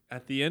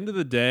 At the end of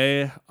the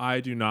day, I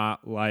do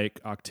not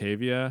like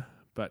Octavia,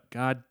 but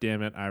god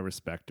damn it, I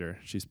respect her.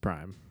 She's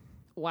prime.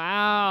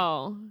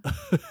 Wow.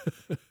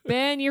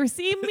 Ben, you're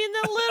seeming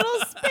a little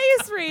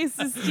space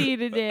racist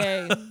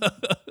today.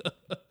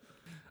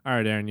 All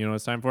right, Aaron, you know what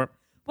it's time for?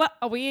 What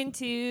are we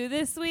into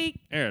this week?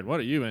 Aaron, what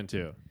are you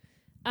into?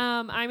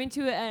 I'm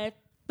into a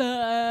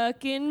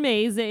fucking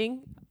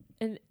amazing.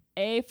 And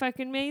a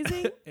fucking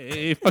amazing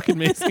A fucking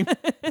amazing.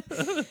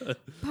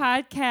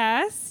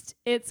 podcast.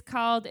 It's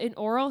called An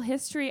Oral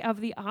History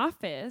of The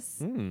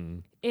Office.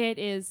 It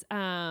is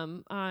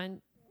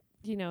on,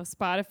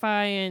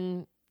 Spotify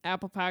and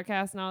Apple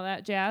Podcasts and all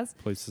that jazz.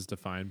 Places to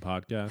find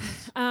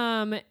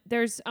podcasts.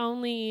 There's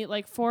only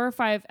like 4 or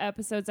 5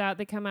 episodes out.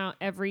 They come out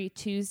every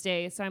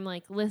Tuesday, so I'm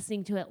like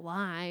listening to it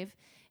live.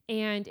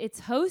 And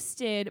it's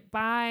hosted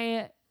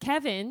by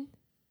Kevin.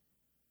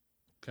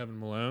 Kevin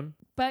Malone.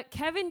 But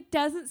Kevin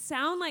doesn't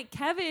sound like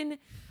Kevin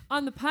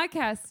on the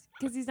podcast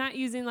because he's not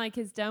using like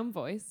his dumb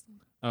voice.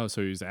 Oh,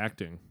 so he's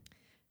acting.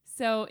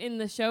 So in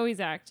the show, he's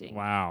acting.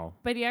 Wow.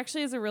 But he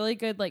actually has a really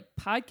good like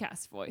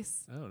podcast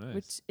voice. Oh, nice.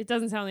 Which it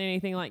doesn't sound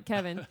anything like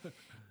Kevin.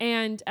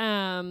 And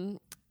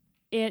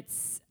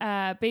it's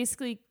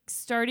basically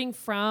starting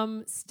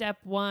from step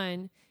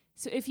 1.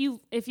 So if you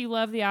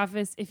love The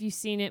Office, if you've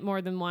seen it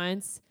more than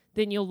once,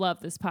 then you'll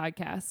love this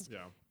podcast.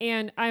 Yeah.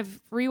 And I've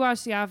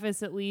rewatched The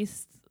Office at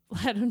least,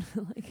 I don't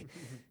know, like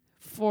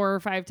 4 or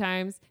 5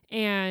 times.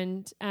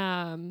 And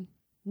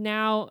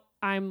now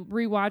I'm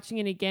rewatching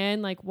it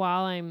again, like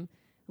while I'm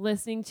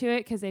listening to it,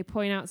 because they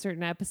point out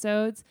certain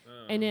episodes,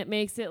 and it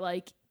makes it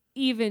like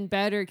even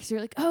better because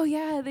you're like, oh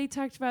yeah, they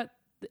talked about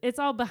it's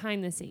all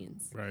behind the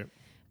scenes. Right.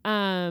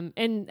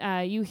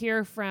 And you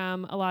hear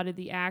from a lot of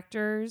the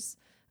actors.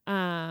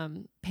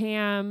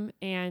 Pam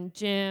and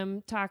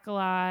Jim talk a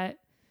lot,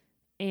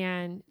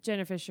 and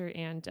Jenna Fisher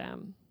and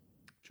John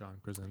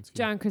Krasinski.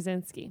 John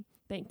Krasinski.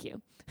 Thank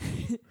you.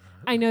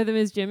 I know them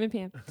as Jim and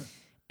Pam.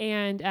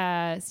 And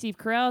Steve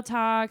Carell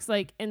talks,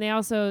 and they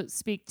also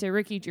speak to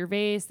Ricky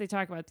Gervais. They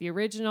talk about the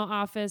original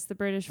Office, the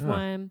British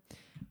one,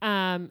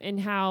 and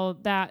how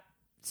that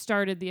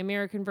started the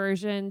American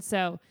version.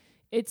 So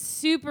it's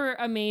super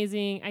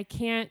amazing. I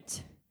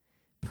can't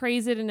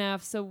praise it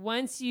enough. So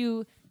once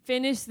you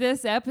finish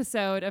this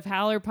episode of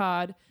Howler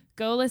Pod,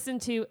 go listen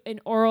to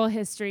An Oral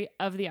History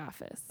of The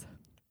Office.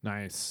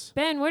 Nice.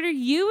 Ben, what are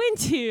you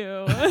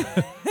into?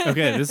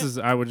 Okay,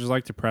 I would just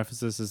like to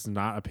preface this is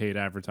not a paid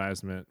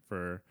advertisement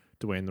for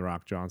Dwayne The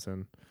Rock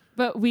Johnson.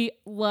 But we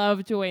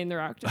love Dwayne The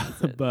Rock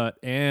Johnson.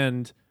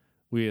 And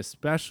we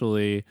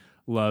especially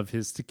love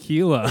his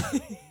tequila.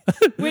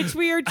 Which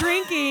we are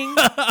drinking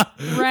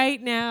right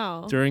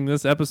now. During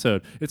this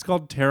episode. It's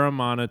called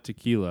Terramana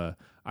Tequila.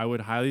 I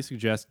would highly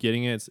suggest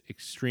getting it. It's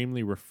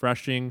extremely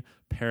refreshing.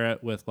 Pair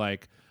it with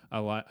like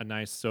a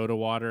nice soda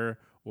water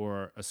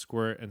or a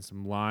squirt and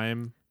some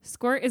lime.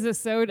 Squirt is a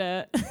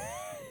soda.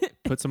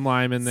 Put some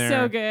lime in there.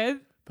 So good.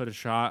 Put a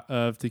shot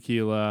of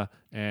tequila,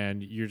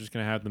 and you're just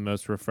going to have the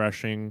most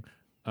refreshing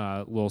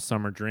little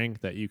summer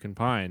drink that you can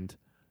find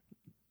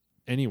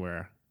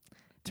anywhere.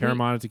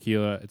 Terramana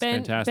Tequila. It's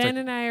fantastic. Ben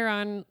and I are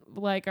on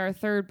like our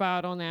 3rd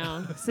bottle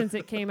now since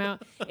it came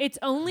out. It's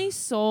only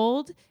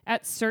sold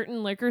at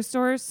certain liquor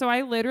stores, so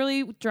I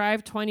literally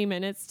drive 20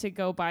 minutes to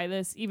go buy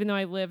this, even though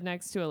I live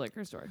next to a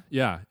liquor store.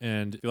 Yeah,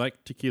 and if you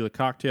like tequila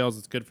cocktails,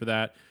 it's good for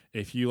that.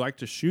 If you like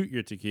to shoot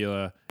your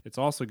tequila, it's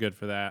also good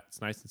for that. It's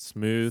nice and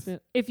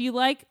smooth. If you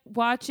like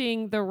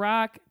watching The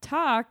Rock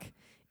talk,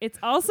 it's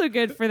also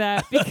good for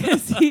that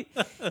because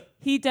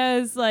he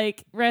does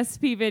like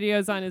recipe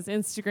videos on his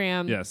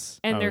Instagram. Yes.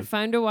 And they're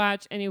fun to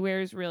watch, and he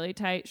wears really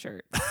tight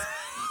shirts.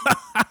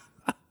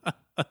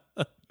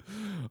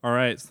 All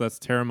right, so that's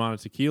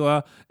Terramana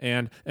Tequila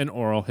and An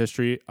Oral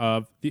History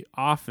of The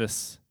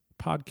Office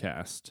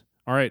podcast.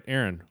 All right,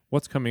 Aaron,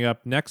 what's coming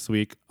up next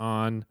week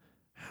on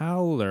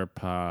Howler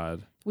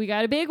Pod? We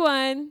got a big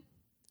one.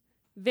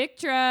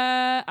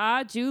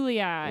 Victra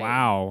Julia.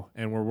 Wow.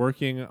 And we're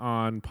working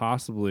on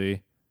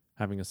possibly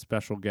having a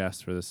special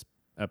guest for this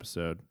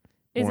episode.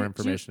 More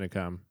information to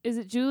come. Is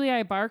it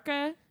Julia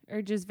Barca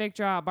or just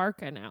Victra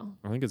Barca now?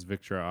 I think it's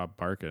Victra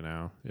Barca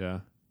now. Yeah.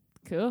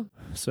 Cool.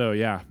 So,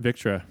 yeah,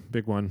 Victra,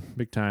 big one,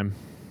 big time.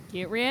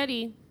 Get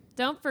ready.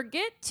 Don't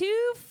forget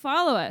to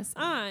follow us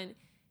on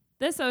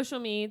the social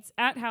medias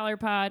at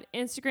HowlerPod,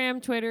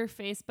 Instagram, Twitter,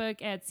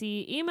 Facebook,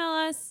 Etsy.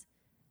 Email us.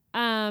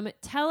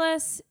 Tell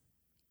us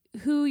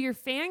who your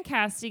fan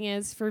casting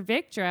is for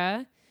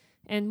Victra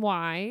and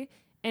why.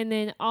 And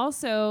then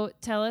also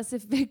tell us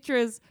if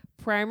Victra's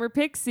prime or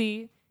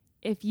pixie.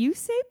 If you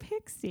say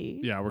pixie,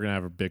 yeah, we're going to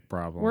have a big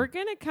problem. We're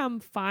going to come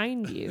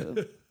find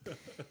you.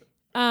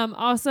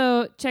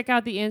 Also, check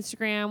out the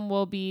Instagram.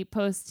 We'll be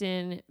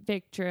posting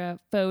Victra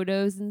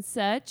photos and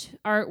such.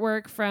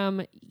 Artwork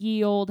from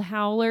ye old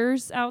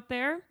howlers out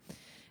there.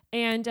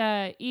 And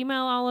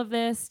email all of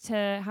this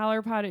to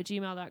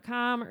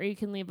howlerpod@gmail.com, or you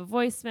can leave a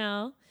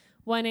voicemail,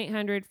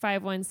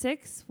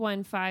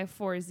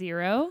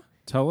 1-800-516-1540.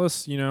 Tell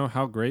us,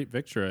 how great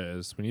Victra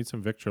is. We need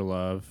some Victra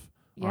love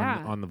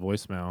on the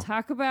voicemail.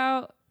 Talk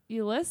about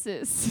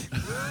Ulysses.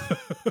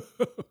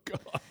 Oh,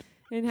 God.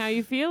 And how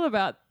you feel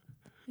about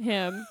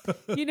him.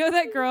 You know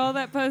that girl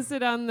that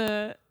posted on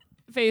the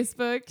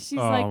Facebook? She's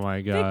like,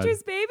 my God.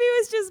 Victra's baby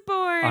was just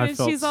born. I and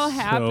felt she's all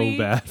happy. so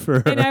bad for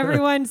her. And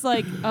everyone's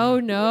like, oh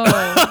no.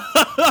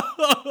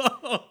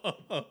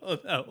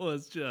 That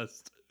was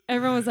just...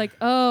 Everyone was like,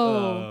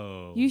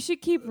 oh, you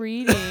should keep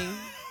reading.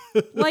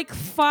 like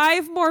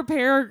 5 more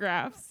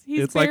paragraphs.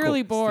 He's it's barely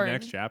like born. the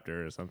next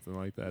chapter or something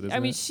like that, isn't I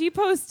mean, it? she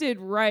posted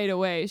right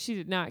away. She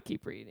did not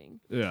keep reading.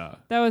 Yeah.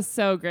 That was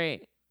so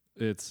great.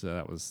 It's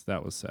that was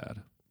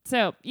sad.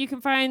 So you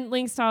can find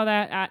links to all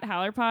that at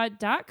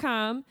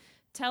howlerpod.com.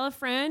 Tell a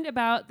friend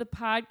about the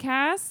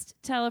podcast.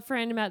 Tell a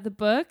friend about the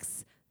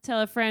books.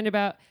 Tell a friend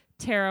about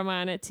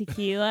Terramana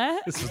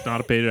Tequila. This is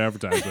not a paid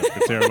advertisement for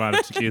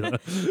Terramana Tequila.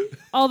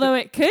 Although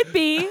it could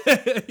be.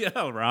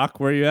 Yeah, Rock,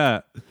 where you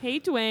at? Hey,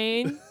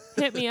 Dwayne,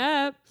 hit me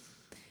up.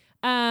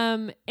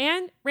 And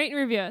rate and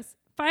review us.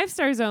 5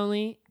 stars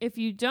only. If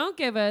you don't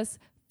give us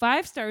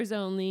 5 stars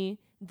only,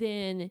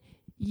 then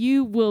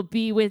you will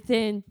be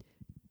within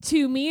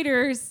 2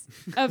 meters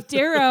of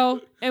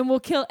Darrow and will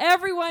kill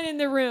everyone in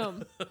the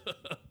room.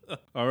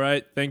 All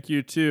right. Thank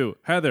you to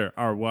Heather,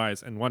 our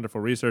wise and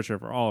wonderful researcher,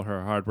 for all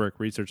her hard work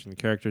researching the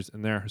characters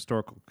and their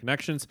historical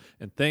connections.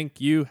 And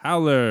thank you,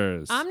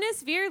 Howlers.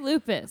 Omnis vir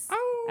lupus.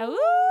 Ow. Ow.